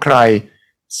บหาใคร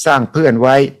สร้างเพื่อนไ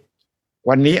ว้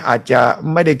วันนี้อาจจะ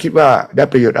ไม่ได้คิดว่าได้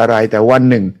ประโยชน์อะไรแต่วัน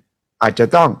หนึ่ง อาจจะ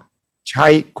ต้องใช้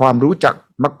ความรู้จัก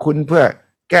มักคุ้นเพื่อ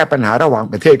แก้ปัญหาระหว่าง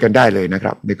ประเทศกันได้เลยนะค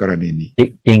รับในกรณีนี้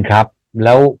จริงครับแ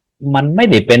ล้วมันไม่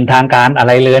ได้เป็นทางการอะไ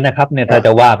รเลยนะครับเนี่ยถ้าจ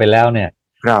ะว่าไปแล้วเนี่ย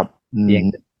ครับ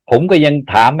ผมก็ยัง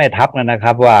ถามแม่ทัพนะค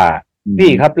รับว่าพี่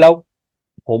ครับแล้ว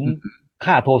ผม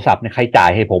ค่าโทรศัพท์เนี่ยใครจ่า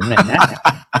ยให้ผมเนี่ยนะ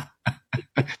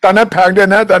ตอนนั้นแพงด้วย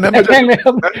นะตอนนั้นแพงเลยค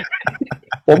รับ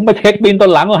ผมมาเช็คบินตอ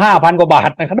นหลังก็5,000 กว่าบาท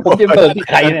นะครับผมจะเบิกที่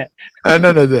ใครเนี่ย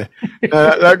นั่นน่ะสิ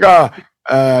แล้วก็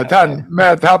ท่านแม่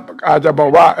ทัพอาจจะบอก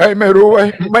ว่าเอ้ยไม่รู้ไว้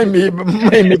ไม่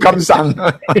มีคำสั่ง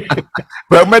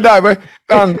เบิกไม่ได้ไว้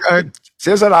ต้องเ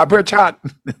สียสละเพื่อชาติ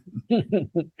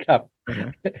ครับ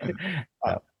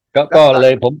ก็เล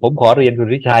ยผมขอเรียนคุณ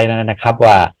วิชัยนะครับ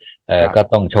ว่าก็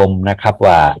ต้องชมนะครับ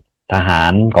ว่าทหา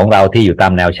รของเราที่อยู่ตา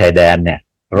มแนวชายแดนเนี่ย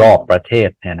รอบประเทศ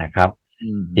เนี่ยนะครับ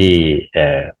ที่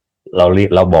เ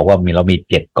ราบอกว่าเรามี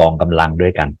7 กองกำลังด้ว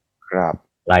ยกันครับ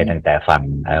ไล่ตั้งแต่ฝั่ง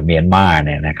เมียนมาเ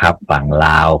นี่ยนะครับฝั่งล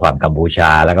าวฝั่งกัมพูชา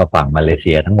แล้วก็ฝั่งมาเลเ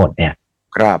ซียทั้งหมดเนี่ย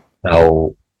ครับเรา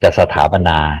จะสถาปน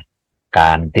าก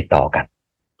ารติดต่อกัน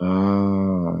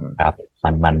ครับ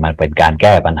มันเป็นการแ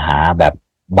ก้ปัญหาแบบ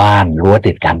บ้านรั้ว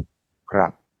ติดกันครั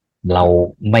บเรา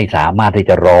ไม่สามารถที่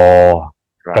จะรอ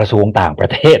กระทรวงต่างประ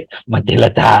เทศมาเจร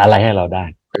จาอะไรให้เราได้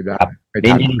ครับ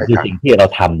นี่คือสิ่งที่เรา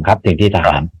ทำครับสิ่งที่ทห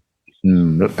าร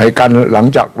ในการหลัง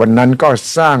จากวันนั้นก็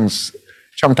สร้าง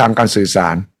ช่องทางการสื่อสา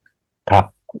รครับ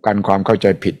กันความเข้าใจ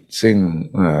ผิดซึ่ง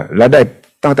และได้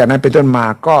ตั้งแต่นั้นเป็นต้นมา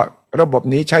ก็ระบบ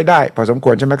นี้ใช้ได้พอสมค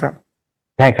วรใช่ไหมครับ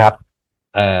ใช่ครับ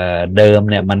เดิม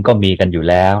เนี่ยมันก็มีกันอยู่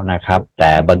แล้วนะครับแ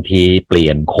ต่บางทีเปลี่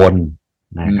ยนคน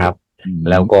นะครับ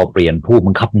แล้วก็เปลี่ยนผู้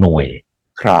บังคับหน่วย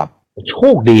ครับโช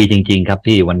คดีจริงๆครับ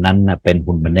ที่วันนั้นเป็น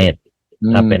คุณมเนตร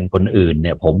ถ้าเป็นคนอื่นเ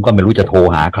นี่ยผมก็ไม่รู้จะโทร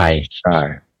หาใครใช่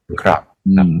ครับ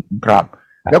ครับ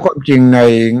แล้วความจริงใน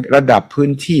ระดับพื้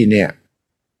นที่เนี่ย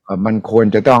มันควร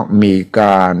จะต้องมีก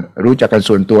ารรู้จักกัน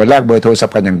ส่วนตัวแลกเบอร์โทรศัพ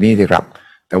ท์กันอย่างนี้สิครับ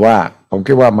แต่ว่าผม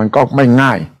คิดว่ามันก็ไม่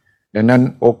ง่ายดังนั้น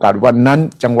โอกาสวันนั้น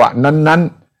จังหวะนั้น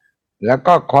ๆแล้ว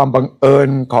ก็ความบังเอิญ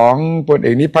ของพลเอ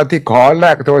กนิพัฒน์ที่ขอแล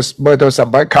กเบอร์โทรศัพ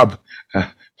ท์ไว้กับ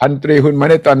พันตรีหุ่นมา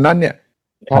ในตอนนั้นเนี่ย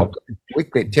พอวิ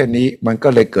กฤตเช่นนี้มันก็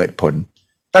เลยเกิดผล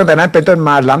ตั้งแต่นั้นเป็นต้นม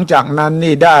าหลังจากนั้น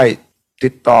นี่ได้ติ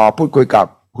ดต่อพูดคุยกับ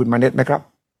คุณมาเนตไหมครับ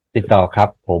ติดต่อครับ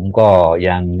ผมก็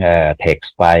ยังเท็ก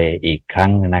ซ์ไปอีกครั้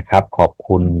งนะครับขอบ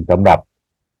คุณสำหรับ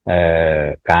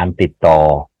การติดต่อ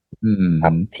ค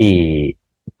รับที่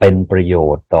เป็นประโย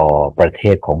ชน์ต่อประเท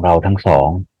ศของเราทั้งสอง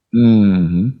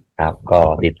ครับก็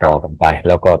ติดต่อกันไปแ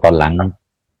ล้วก็ตอนหลัง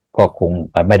ก็คง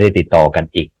ไม่ได้ติดต่อกัน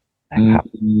อีกนะครับ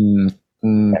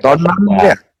ตอนนั้นเ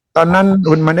นี่ยตอนนั้น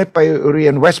คุณมาเนตไปเรีย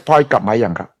นเวสต์พอยต์กลับมาอย่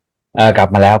างครับกลับ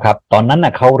มาแล้วครับตอนนั้นน่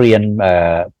ะเขาเรียน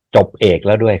จบเอกแ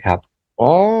ล้วด้วยครับอ๋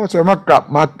อแสดงว่ากลับ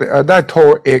มาได้โท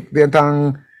เอกเรียนทา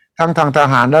งท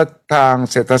หารและทาง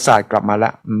เศรษฐศาสตร์กลับมาแล้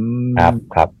ว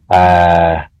ครับ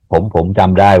ผมจ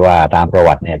ำได้ว่าตามประ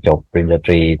วัติเนี่ยจบปริญญาต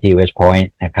รีที่เวสต์พอย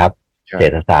ต์นะครับเศร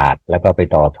ษฐศาสตร์แล้วก็ไป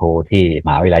ต่อโทที่ม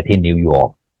หาวิทยาลัยที่นิวยอร์ก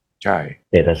ใช่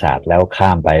เศรษฐศาสตร์แล้วข้า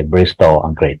มไปบริสตอล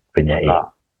อังกฤษปริญญาเอก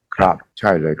ครับใ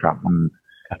ช่เลยครับ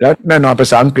แล้วแน่นอนภา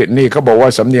ษาอังกฤษนี่เขาบอกว่า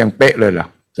สำเนียงเป๊ะเลยล่ะ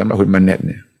สำหรับคุณมาเนตเ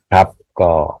นี่ยครับ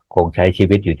ก็คงใช้ชี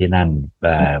วิตอยู่ที่นั่น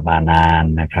มานาน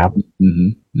นะครับ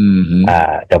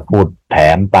จะพูดแถ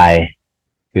มไป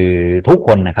คือทุกค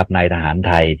นนะครับนายทหารไ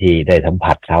ทยที่ได้สัม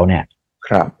ผัสเขาเนี่ย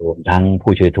รวมทั้ง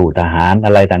ผู้ช่วยทูตทหารอ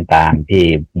ะไรต่างๆที่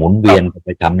หมุนเวียนไป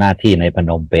ทำหน้าที่ในพ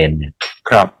นมเปญเนี่ย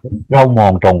เรามอ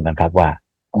งตรงกันครับว่า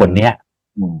คนเนี้ย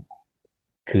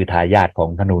คือทายาทของ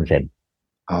ธนูนเซน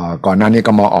ก่อนหน้านี้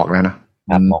ก็มองออกแล้วนะ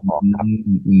ครับมองออกครับ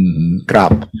ครั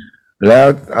บแล้ว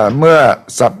เมื่อ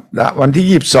สัปดาห์วันที่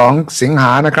22 สิงห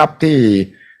านะครับที่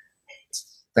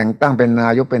แต่งตั้งเป็นนา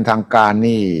ยกเป็นทางการ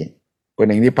นี่พล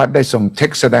เอกนิพัฒน์ได้ส่งเช็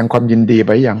คแสดงความยินดีไป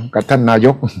ยังกับท่านนาย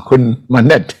กคุณมาเ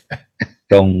นต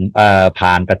ส่ง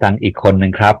ผ่านไปทางอีกคนหนึ่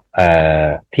งครับ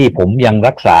ที่ผมยัง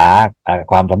รักษา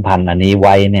ความสัมพันธ์อันนี้ไ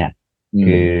ว้เนี่ย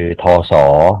คือทศ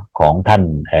ของท่าน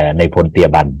ในพลเตีย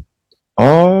บัน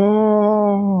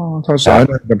ทศ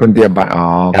เป็นพลเตียบัน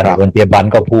ครับพลเตียบัน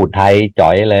ก็พูดไทยจ่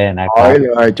อยเลยนะครับ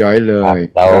จ่อยเลย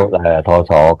แล้วท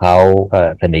ศเขาก็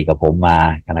สนิทกับผมมา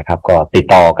นะครับก็ติด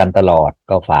ต่อกันตลอด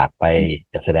ก็ฝากไป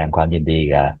จะแสดงความยินดี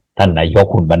กับท่านนายก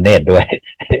คุณมาเนตด้วย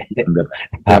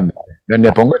แล้วเนี่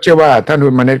ยผมก็เชื่อว่าท่านคุ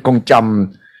ณมาเนตคงจ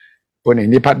ำพลเอก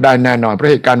นิพัฒน์ได้แน่นอนเพรา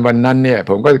ะเหตุการณ์วันนั้นเนี่ย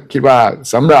ผมก็คิดว่า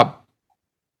สำหรับ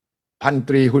พันต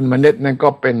รีคุณมาเนตนั่นก็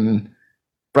เป็น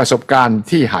ประสบการณ์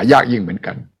ที่หายากยิ่งเหมือน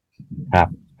กันครับ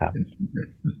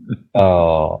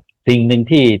สิ่งหนึ่ง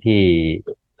ที่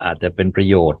อาจจะเป็นประ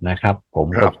โยชน์นะครับผม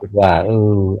ก็คิดว่า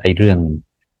ไอ้เรื่อง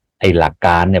ไอ้หลักก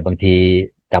ารเนี่ยบางที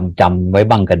จำไว้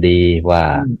บ้างก็ดีว่า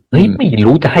เฮ้ยไม่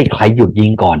รู้จะให้ใครหยุดยิ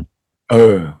งก่อน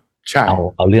ใช่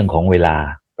เอาเรื่องของเวลา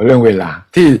เรื่องเวลา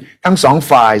ที่ทั้งสอง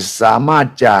ฝ่ายสามารถ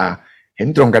จะเห็น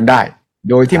ตรงกันได้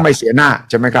โดยที่ไม่เสียหน้า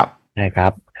ใช่ไหมครับใช่ครั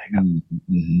บ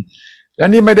แล้ว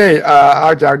นี่ไม่ได้เอ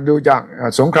าจากดูจาก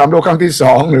สงครามโลกครั้งที่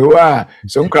2หรือว่า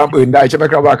สงครามอื่นใดใช่ไหม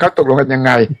ครับว่าเขาตกลงกันยังไ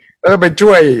งไป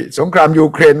ช่วยสงครามยู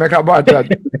เครนไหมครับว่าจะ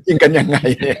ยิงกันยังไง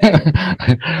เนี่ย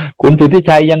คุณสุทธิ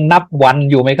ชัยยังนับวัน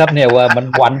อยู่ไหมครับเนี่ยว่ามัน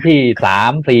วันที่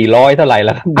300-400เท่าไหร่แ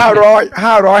ล้ว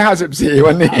554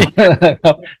วันนี้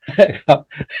ครับ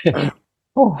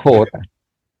โอ้โห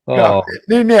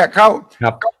นี่เนี่ยเขา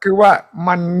ก็คือว่า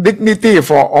มัน dignity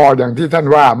for all อย่างที่ท่าน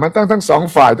ว่ามันต้องทั้งสอง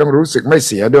ฝ่ายต้องรู้สึกไม่เ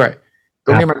สียด้วยต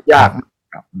รงนี้มันยาก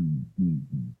ครับ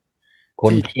ค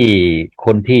น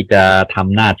ที่จะท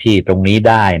ำหน้าที่ตรงนี้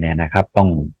ได้เนี่ยนะครับต้อง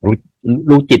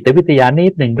รู้จิตวิทยานิ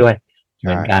ดนึงด้วยเห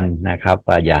มือนกันนะครับ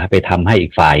ว่าอย่าไปทำให้อี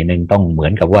กฝ่ายหนึ่งต้องเหมือ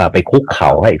นกับว่าไปคุกเข่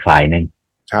าให้อีกฝ่ายหนึ่ง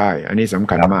ใช่อันนี้สำ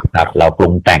คัญมากครับเราปรุ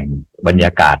งแต่งบรรย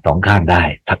ากาศสองข้างได้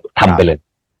ทำไปเลย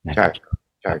ใ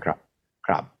ช่ครับ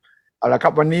เอาละครั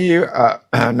บวันนี้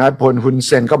นายพลฮุนเซ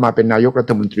นก็มาเป็นนายกรั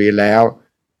ฐมนตรีแล้ว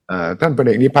ท่านพลเ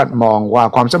อกนิพัฒน์มองว่า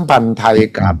ความสัมพันธ์ไทย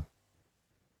กับ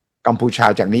กัมพูชา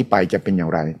จากนี้ไปจะเป็นอย่า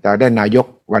งไรแต่ได้นายก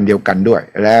วันเดียวกันด้วย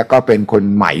และก็เป็นคน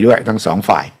ใหม่ด้วยทั้งสอง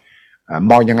ฝ่าย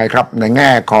มองยังไงครับในแง่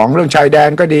ของเรื่องชายแดน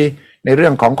ก็ดีในเรื่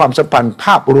องของความสัมพันธ์ภ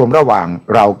าพรวมระหว่าง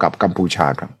เรากับกัมพูชา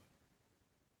ครับ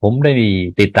ผมได้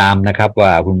ติดตามนะครับว่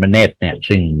าคุณมเนตเนี่ย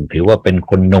ซึ่งถือว่าเป็น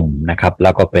คนหนุ่มนะครับแ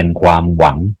ล้วก็เป็นความห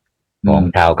วังของ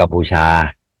ชาวกัมพูชา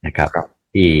นะครับ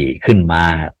ที่ขึ้นมา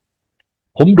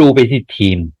ผมดูไปที่ที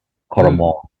มครม.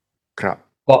ครับ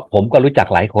ก็ผมก็รู้จัก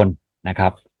หลายคนนะครั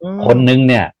บคนหนึ่ง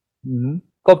เนี่ย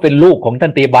ก็เป็นลูกของท่า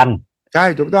นตีบันใช่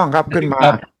ถูกต้องครับขึ้นมา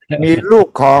มีลูก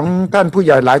ของท่านผู้ให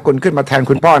ญ่หลายคนขึ้นมาแทน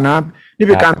คุณพ่อนะนี่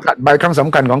เป็นการผลัดใบครั้งส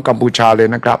ำคัญของกัมพูชาเลย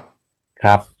นะครับค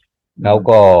รับแล้ว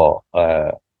ก็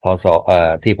พศ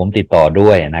ที่ผมติดต่อด้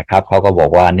วยนะครับเขาก็บอ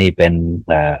กว่านี่เป็น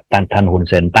ท่านฮุน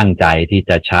เซนตั้งใจที่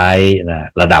จะใช้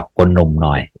ระดับคนหนุ่มห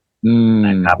น่อยน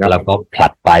ะครับแล้วก็ผลั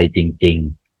ดไปจริง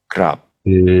ๆครับ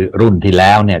คือรุ่นที่แ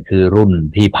ล้วเนี่ยคือรุ่น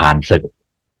ที่ผ่านศึก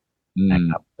นะ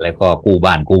ครับแล้วก็กู้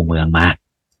บ้านกู้เมืองมา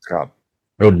ครับ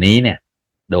รุ่นนี้เนี่ย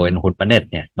โดยคุณประเนต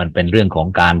เนี่ยมันเป็นเรื่องของ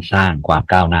การสร้างความ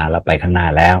ก้าวหน้าแล้วไปข้างหน้า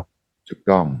แล้วถูก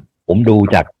ต้องผมดู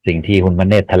จากสิ่งที่คุณประ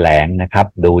เนตแถลงนะครับ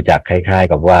ดูจากคล้าย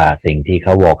ๆกับว่าสิ่งที่เข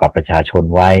าบอกกับประชาชน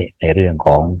ไว้ในเรื่องข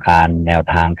องการแนว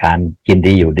ทางการกิน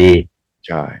ดีอยู่ดีใ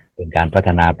ช่เป็นการพัฒ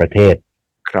นาประเทศ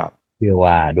ครับเชื่อ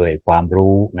ว่าด้วยความ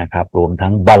รู้นะครับรวมทั้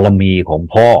งบารมีของ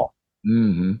พ่อ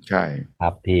ใช่ครั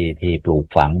บที่ปลูก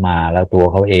ฝังมาแล้วตัว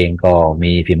เขาเองก็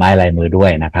มีฝีไม้ลายมือด้ว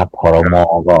ยนะครับครม.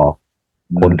ก็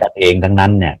คนกันเองทั้งนั้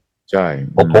นเนี่ยใช่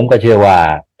ผมก็เชื่อว่า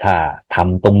ถ้าท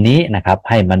ำตรงนี้นะครับ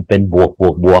ให้มันเป็นบ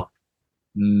วก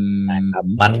นะครับ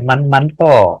มัน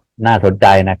ก็น่าสนใจ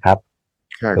นะครับ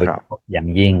ใช่ครับอย่าง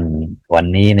ยิ่งวัน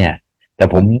นี้เนี่ยแต่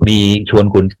ผมมีชวน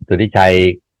คุณสุทธิชัย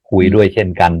คุยด้วยเช่น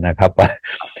กันนะครับว่า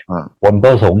คนก็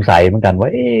สงสัยเหมือนกันว่า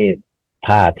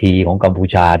ท่าทีของกัมพู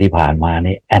ชาที่ผ่านมา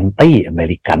นี่แอนตี้อเม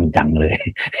ริกันจังเลย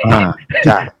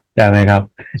ใช่ไหมครับ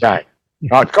ใช่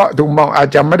ก็ถูกมองอาจ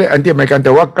จะไม่ได้แอนตี้อเมริกันแ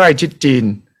ต่ว่าใกล้ชิดจีน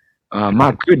มา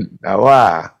กขึ้นแต่ว่า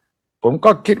ผม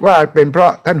ก็คิดว่าเป็นเพรา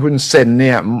ะท่านฮุนเซนเ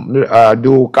นี่ย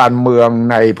ดูการเมือง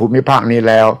ในภูมิภาคนี้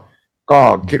แล้วก็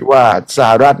คิดว่าส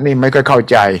หรัฐนี่ไม่ค่อยเข้า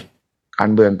ใจการ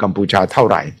เมืองกัมพูชาเท่า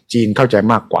ไหร่จีนเข้าใจ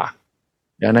มากกว่า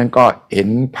ดังนั้นก็เห็น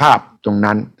ภาพตรง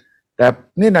นั้นแต่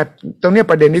นี่นะตรงนี้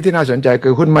ประเด็นนี้ที่น่าสนใจคื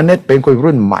อคุณมาเนตเป็นคน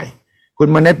รุ่นใหม่คุณ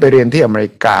มาเนตไปเรียนที่อเมริ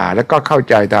กาแล้วก็เข้า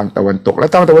ใจทางตะวันตกและ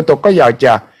ทางตะวันตกก็อยากจ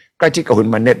ะใกล้ชิดกับคุณ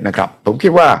มาเนตนะครับผมคิ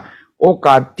ดว่าโอก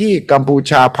าสที่กัมพู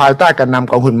ชาภายใต้การนำ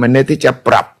ของคุณมาเนตที่จะป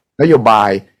รับนโยบาย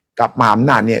กับมหาอำ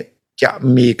นาจเนี่ยจะ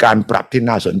มีการปรับที่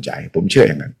น่าสนใจผมเชื่อ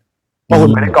อย่างนั้นเพราะคุณ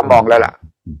มาเนตก็มองแล้วล่ะ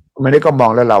คุณมาเนตก็มอ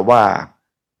งแล้วล่ะว่า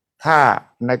ถ้า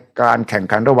ในการแข่ง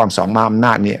ขันระหว่างสองมหาอำน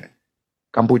าจเนี่ย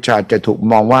กัมพูชาจะถูก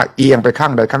มองว่าเอียงไปข้า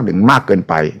งใดข้างหนึ่งมากเกิน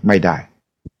ไปไม่ได้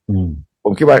ผ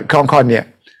มคิดว่าข้อเนี่ย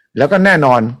แล้วก็แน่น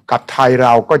อนกับไทยเร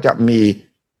าก็จะมี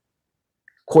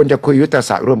ควรจะคุยยุทธศ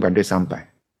าสตร์ร่วมกันด้วยซ้ำไป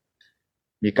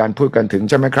มีการพูดกันถึง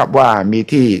ใช่ไหมครับว่ามี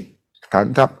ที่ฐาน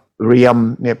ทัพเรียม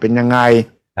เนี่ยเป็นยังไง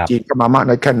จีนก็มามาก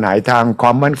น้อยแค่ไหนทางคว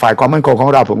ามฝ่ายความมั่นคงขอ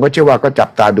งเราผมก็เชื่อว่าก็จับ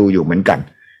ตาดูอยู่เหมือนกัน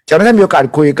ฉะนั้นถ้ามีโอกาส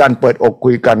คุยกันเปิดอก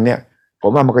คุยกันเนี่ยผ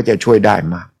มว่ามันก็จะช่วยได้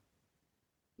มาก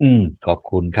ขอบ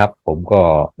คุณครับผมก็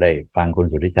ได้ฟังคุณ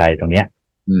สุทธิชัยตรงเนี้ย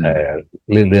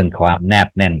เรื่องความแนบ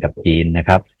แน่นกับจีนนะค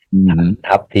รับ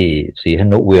ทัพที่สีห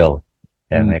นุเวล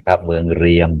ใช่ไหมครับเมืองเ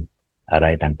รียมอะไร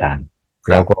ต่างๆ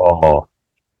แล้วก็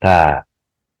ถ้า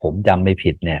ผมจำไม่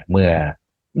ผิดเนี่ยเมื่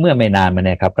อไม่นานมาเ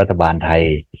นี่ยครับรัฐบาลไทย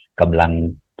กำลัง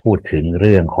พูดถึงเ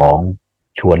รื่องของ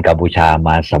ชวนกัมพูชาม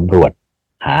าสำรวจ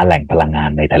หาแหล่งพลังงาน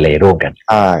ในทะเลร่วมกัน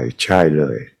ใช่เล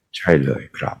ย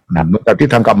ครับเหมือนกับที่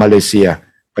ทำกับมาเลเซีย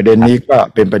ประเด็นนี้ก็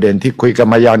เป็นประเด็นที่คุยกัน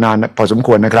มายาวนานพอสมค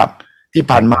วรนะครับที่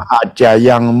ผ่านมาอาจจะ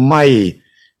ยังไม่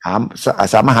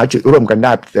สามารถหาจุดร่วมกันไ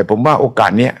ด้แต่ผมว่าโอกา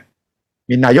สเนี้ย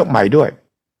มีนายกใหม่ด้วย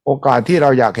โอกาสที่เรา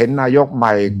อยากเห็นนายกให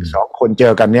ม่สองคนเจ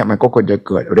อกันเนี่ยมันก็ควรจะเ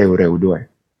กิดเร็วๆด้วย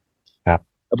ครับ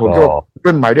แล้วผมก็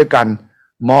รุ่นใหม่ด้วยกัน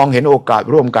มองเห็นโอกาส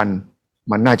ร่วมกัน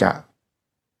มันน่าจะ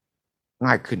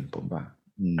ง่ายขึ้นผมว่า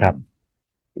ครับ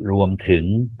รวมถึง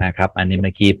นะครับอันนี้เ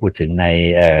มื่อกี้พูดถึงใน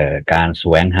การแส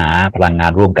วงหาพลังงา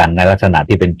นร่วมกันในลักษณะ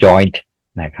ที่เป็น joint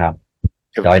นะครับ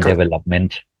joint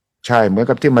development ใช่เหมือน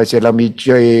กับที่มาเลเซียเรามี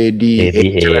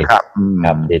JDA ครับค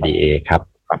รับ JDA ครับ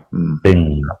ซึ่ง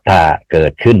ถ้าเกิ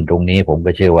ดขึ้นตรงนี้ผม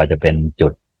ก็เชื่อว่าจะเป็นจุ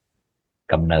ด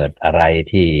กำเนิดอะไร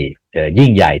ที่ยิ่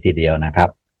งใหญ่ทีเดียวนะครับ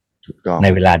ใน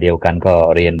เวลาเดียวกันก็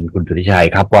เรียนคุณสุทธิชัย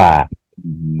ครับว่า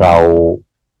เรา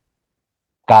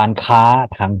การค้า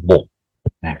ทางบก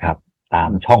นะครับตา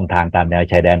มช่องทางตามแนว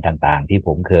ชายแดนต่างๆที่ผ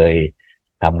มเคย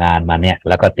ทำงานมาเนี่ย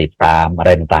แล้วก็ติดตามอะไร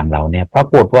ต่างๆเราเนี่ยปรา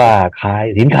กฏว่าขาย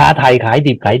สินค้าไทยขาย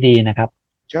ดิบขายดีนะครับ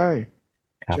ใช่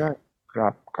ครับใช่ครั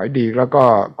บขายดีแล้วก็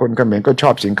คนเขมรก็ชอ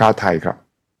บสินค้าไทยครับ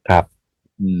ครับ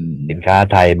สินค้า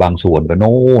ไทยบางส่วนก็โ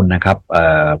น่นนะครับ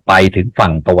ไปถึงฝั่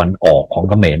งตะวันออกของ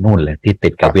เขมรนู่นเลยที่ติ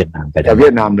ดกับเวียดนามไปแต่เวี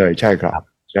ยดนามเลยใช่ครับ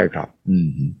ใช่ครับ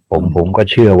ผมก็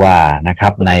เชื่อว่านะครั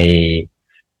บใน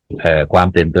ความ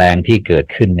เปลี่ยนแปลงที่เกิด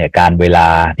ขึ้นเนี่ยการเวลา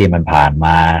ที่มันผ่านม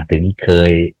าถึงเค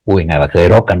ยพูดยังไงว่าเคย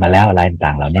รบกันมาแล้วอะไรต่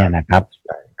างๆเหล่านี้นะครับ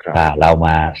ถ้าเราม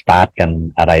าสตาร์ทกัน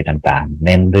อะไรต่างๆเ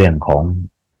น้นเรื่องของ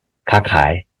ค้าขา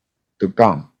ยถูกต้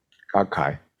องค้าขา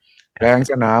ยแปลง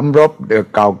สนามรบ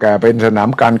เก่าแก่เป็นสนาม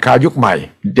การค้ายุคใหม่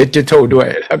ดิจิทัลด้วย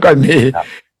แล้วก็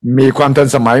มีความทัน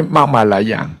สมัยมากมายหลาย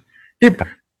อย่างที่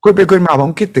คุยไปคุยมาผ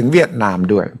มคิดถึงเวียดนาม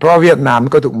ด้วยเพราะว่าเวียดนาม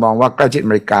ก็ถูกมองว่าใกล้ชิดอ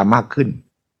เมริกามากขึ้น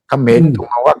เขมรถูก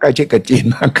มองว่าใกล้ชิดกับจีน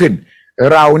มากขึ้น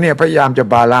เราเนี่ยพยายามจะ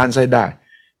บาลานซ์ให้ได้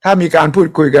ถ้ามีการพูด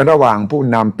คุยกันระหว่างผู้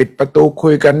นำปิดประตูคุ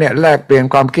ยกันเนี่ยแลกเปลี่ยน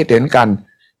ความคิดเห็นกัน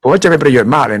ผมว่าจะเป็นประโยช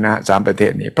น์มากเลยนะ3ประเท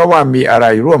ศนี้เพราะว่ามีอะไร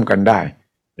ร่วมกันได้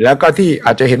แล้วก็ที่อ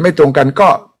าจจะเห็นไม่ตรงกันก็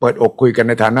เปิดอกคุยกันใ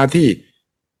นฐานะที่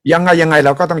ยังไงเร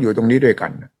าก็ต้องอยู่ตรงนี้ด้วยกั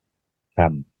นครั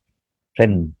บเส้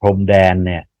นพรมแดนเ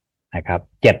นี่ยนะครับ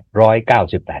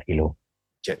798กิโล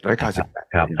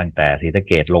798ครับตั้งแต่ศรีสะเ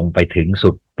กษลงไปถึงสุ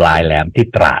ดปลายแหลมที่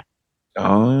ตราด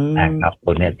นะครับตั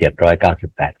วเนี้ย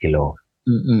798กิโล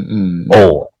โอ้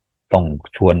ต้อง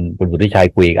ชวนคุณสุทธิชัย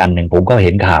คุยอีกอันหนึ่งผมก็เ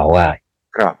ห็นข่าวว่า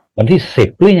ครับวันที่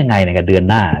10หรือยังไงในเดือน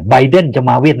หน้าไบเดนจะ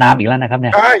มาเวียดนามอีกแล้วนะครับเ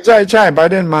นี่ยใช่ไบ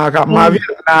เดนมาครับมาเวี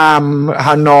ยดนามฮ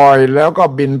านอยแล้วก็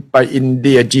บินไปอินเ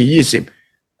ดีย G20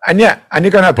 อันนี้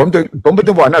ก็นะผม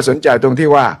ต้องบอกน่าสนใจตรงที่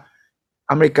ว่า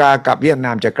อเมริกากับเวียดน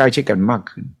ามจะใกล้ชิดกันมาก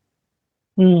ขึ้น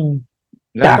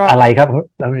จากอะไรครับ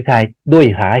ท่านผู้ชายด้วย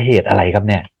สาเหตุอะไรครับ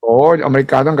เนี่ยอเมริ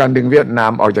กาต้องการดึงเวียดนา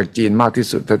มออกจากจีนมากที่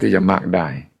สุดเท่าที่จะมากได้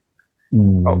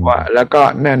เพราะว่าแล้วก็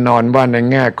แน่นอนว่าใน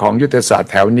แง่ของยุทธศาสต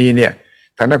ร์แถวนี้เนี่ย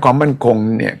ทางด้านความมั่นคง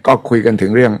เนี่ยก็คุยกันถึ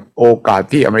งเรื่องโอกาส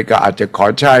ที่อเมริกาอาจจะขอ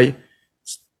ใช้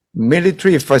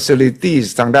military facilities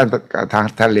ทางด้านทาง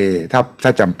ทะเลถ้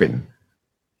าจำเป็น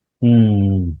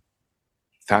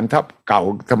ฐานทัพเก่า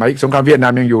สมัยสงครามเวียดนา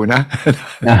มยังอยู่นะ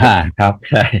ครับ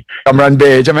ใช่กำรันเบ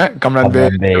ย์ใช่ไหมกำรันเบ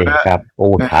ย์ครับโอ้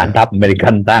ฐานทัพอเมริกั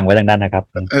นตั้งไว้ทั้งนั้นนะครับ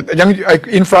ยัง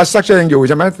อินฟราสตรัคเจอร์ยังอยู่ใ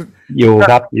ช่ไหมอยู่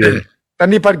ครับอยู่ตอน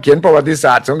นี้พัดเขียนประวัติศ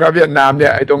าสตร์สงครามเวียดนามเนี่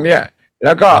ยไอ้ตรงเนี้ยแ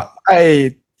ล้วก็ไอ้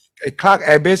คลาร์กแอ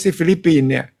ร์เบสที่ฟิลิปปินส์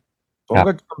เนี่ยผม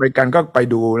ก็อเมริกันก็ไป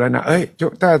ดูแล้วนะ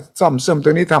ถ้าซ่อมเสริมตั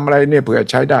วนี้ทำอะไรเนี่ยเผื่อ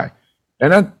ใช้ได้ดัง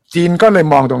นั้นจีนก็เลย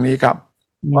มองตรงนี้ครับ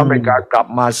ว่าอเมริกากลับ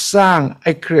มาสร้างไ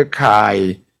อ้เครือข่าย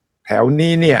แถว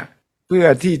นี้เนี่ยเพื่อ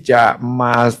ที่จะม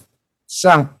าส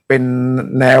ร้างเป็น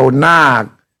แนวหน้า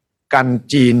กัน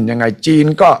จีนยังไงจีน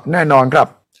ก็แน่นอนครับ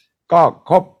ก็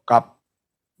คบกับ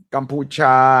กัมพูช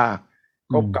า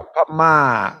คบกับพม่า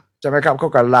ใช่ไหมครับค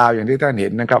บกับลาวอย่างที่ท่านเห็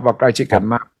นนะครับว่าใกล้ชิดกัน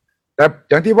มากแต่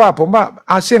อย่างที่ว่าผมว่า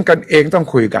อาเซียนกันเองต้อง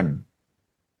คุยกัน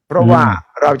เพราะว่า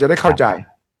เราจะได้เข้าใจ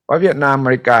ว่าเวียดนามอเม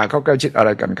ริกาเขาใกล้ชิดอะไร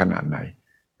กันขนาดไหน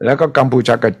แล้วก็กัมพูช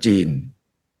ากับจีน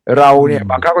เราเนี่ย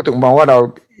บางครั้งก็ถูกมองว่าเรา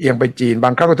เอียงไปจีนบ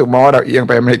างครั้งก็ถูกมองว่าเราเอียง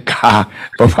ไปอเมริกา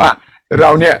เพราะว่าเรา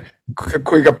เนี่ย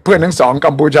คุยกับเพื่อนทั้งสอง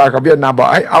กัมพูชากับเวียดนามบอก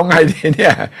เอาไงดีเนี่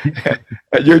ย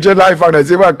อยู่จะไล่ฟังหน่อย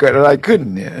สิว่าเกิดอะไรขึ้น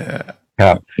เนี่ยค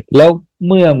รับแล้ว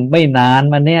เมื่อไม่นาน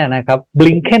มาเนี่ยนะครับบ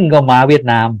ลิงเคนก็มาเวียด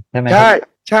นามใช่ไหม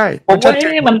ใช่ผมว่า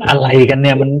มันอะไรกันเ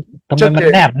นี่ยมันทำไมมัน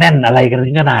แนบแน่นอะไรกัน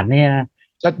ถึงขนาดนี้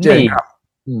ชัดเจนครับ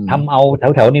ทำเอา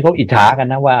แถวๆนี้เขาอิจฉากัน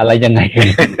นะว่าอะไรยังไงกัน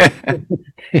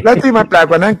แล้วที่มาแปลก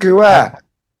กว่านั้นคือว่า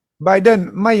ไบเดน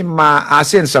ไม่มาอาเ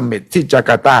ซียนซัมมิตที่จา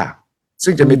การ์ตา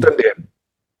ซึ่งจะมีต้นเดือน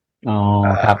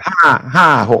ครับ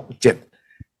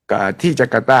5-6-7กับที่จา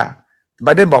การ์ตาไบ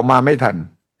เดนบอกมาไม่ทัน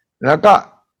แล้วก็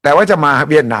แต่ว่าจะมา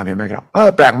เวียดนามเห็นไหมครับ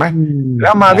แปลกไหมแล้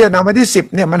วมาเวียดนามวันที่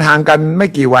10เนี่ยมันห่างกันไม่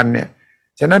กี่วันเนี่ย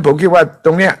ฉะนั้นผมคิดว่าต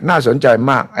รงเนี้ยน่าสนใจ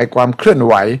มากไอ้ความเคลื่อนไ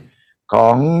หวขอ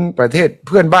งประเทศเ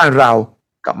พื่อนบ้านเรา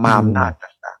กับมหาอำนาจ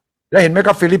ต่างๆและเห็นไหมค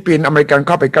รับฟิลิปปินส์อเมริกันเ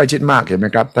ข้าไปใกล้ชิดมากเห็นไหม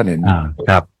ครับท่านเห็น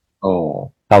ครับโอ้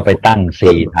เข้าไปตั้ง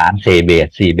4ฐาน4เ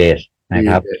บสนะ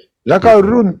ครับแล้วก็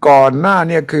รุ่นก่อนหน้า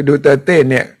เนี่ยคือดูเตอร์เต้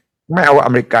เนี่ยไม่เอาอ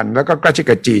เมริกันแล้วก็ใกล้ชิด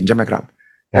กับจีนใช่ไหมครับ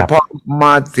แต่พอม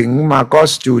าถึงมาโก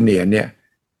สจูเนียร์เนี่ย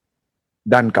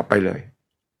ดันกลับไปเลย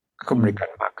ก็อเมริกัน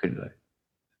มากขึ้นเลย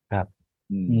ครับ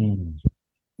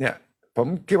เนี่ยผม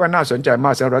คิดว่าน่าสนใจม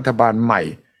ากสำหรับรัฐบาลใหม่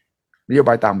นโยบ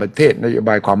ายต่างประเทศนโยบ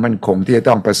ายความมั่นคงที่จะ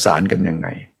ต้องประสานกันยังไง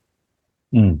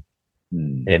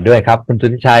เห็นด้วยครับคุณสุท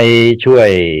ธิชัยช่วย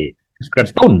กระ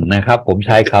ตุ้นนะครับผมใ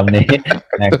ช้คำนี้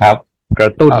นะครับกร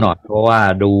ะตุ้นหน่อยเพราะว่า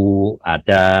ดูอาจ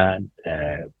จะ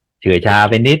เฉื่อยชา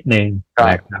ไปนิดนึง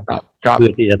นะครับเพื่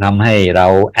อที่จะทำให้เรา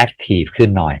แอคทีฟขึ้น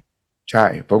หน่อยใช่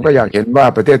ผมก็อยากเห็นว่า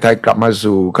ประเทศไทยกลับมา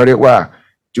สู่เขาเรียกว่า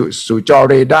สู่จอ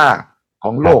เรดาร์ข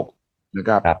องโลกนะ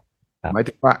ครับหมาย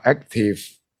ถึงว่า active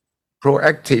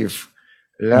proactive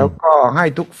แล้วก็ให้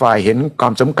ทุกฝ่ายเห็นควา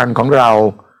มสำคัญของเรา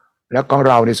แล้วก็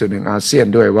เราในส่วนหนึ่งอาเซียน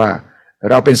ด้วยว่า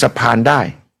เราเป็นสะพานได้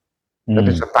เราเ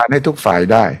ป็นสะพานให้ทุกฝ่าย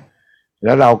ได้แ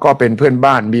ล้วเราก็เป็นเพื่อน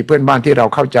บ้านมีเพื่อนบ้านที่เรา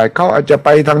เข้าใจเขาอาจจะไป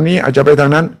ทางนี้อาจจะไปทา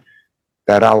งนั้นแ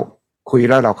ต่เราคุย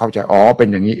แล้วเราเข้าใจอ๋อเป็น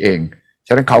อย่างนี้เองฉ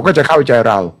ะนั้นเขาก็จะเข้าใจ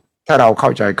เราถ้าเราเข้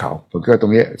าใจเขาผมคิดว่าตร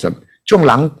งนี้ช่วง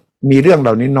หลังมีเรื่องเห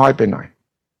ล่านี้น้อยไปหน่อย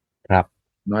ครับ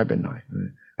น้อยไปหน่อย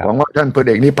หวังว่าท่านพล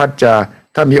เอกนิพัฒน์จะ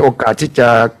ถ้ามีโอกาสที่จะ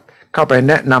เข้าไป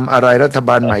แนะนำอะไรรัฐบ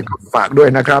าลใหม่ก็ฝากด้วย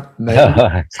นะครับใน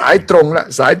สายตรงและ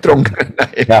สายตรงกันไหน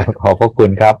ครับขอบพระคุณ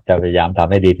ครับจะพยายามทำ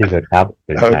ให้ดีที่สุดครับ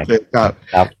โอเค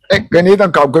ครับวันนี้ต้อ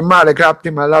งขอบคุณมากเลยครับ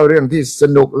ที่มาเล่าเรื่องที่ส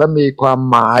นุกและมีความ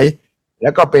หมายแล้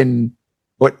วก็เป็น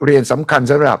บทเรียนสำคัญ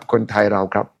สำหรับคนไทยเรา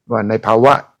ครับว่าในภาว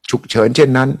ะฉุกเฉินเช่น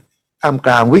นั้นท่ามก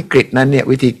ลางวิกฤตนั้นเนี่ย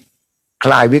วิธีค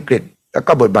ลายวิกฤตแล้ว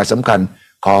ก็บทบาทสำคัญ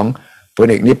ของพล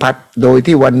เอกนิพัฒน์โดย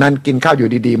ที่วันนั้นกินข้าวอยู่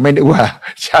ดีๆไม่นึกว่า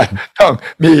จะต้อง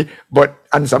มีบท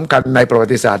อันสำคัญในประวั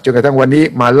ติศาสตร์จนกระทั่งวันนี้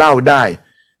มาเล่าได้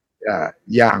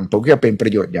อย่างผมคิดว่าเป็นปร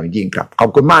ะโยชน์อย่างยิ่งครับขอบ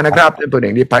คุณมากนะครับท่านพลเอ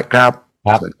กนิพัฒน์ครับค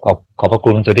รับขอบพระ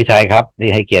คุณสุทธิชัยครับที่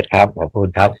ให้เกียรติครับขอบคุณ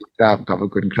ครับครับขอบพร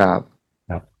ะคุณครับ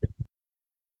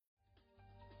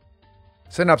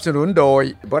สนับสนุนโดย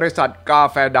บริษัทกา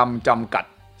แฟดำจำกัด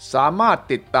สามารถ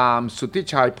ติดตามสุทธิ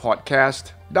ชัยพอดแคสต์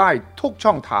ได้ทุก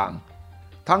ช่องทาง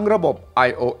ทั้งระบบ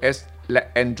iOS และ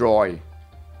Android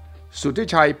สุทธิ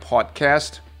ชัย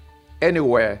Podcast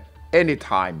Anywhere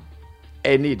Anytime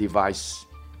Any Device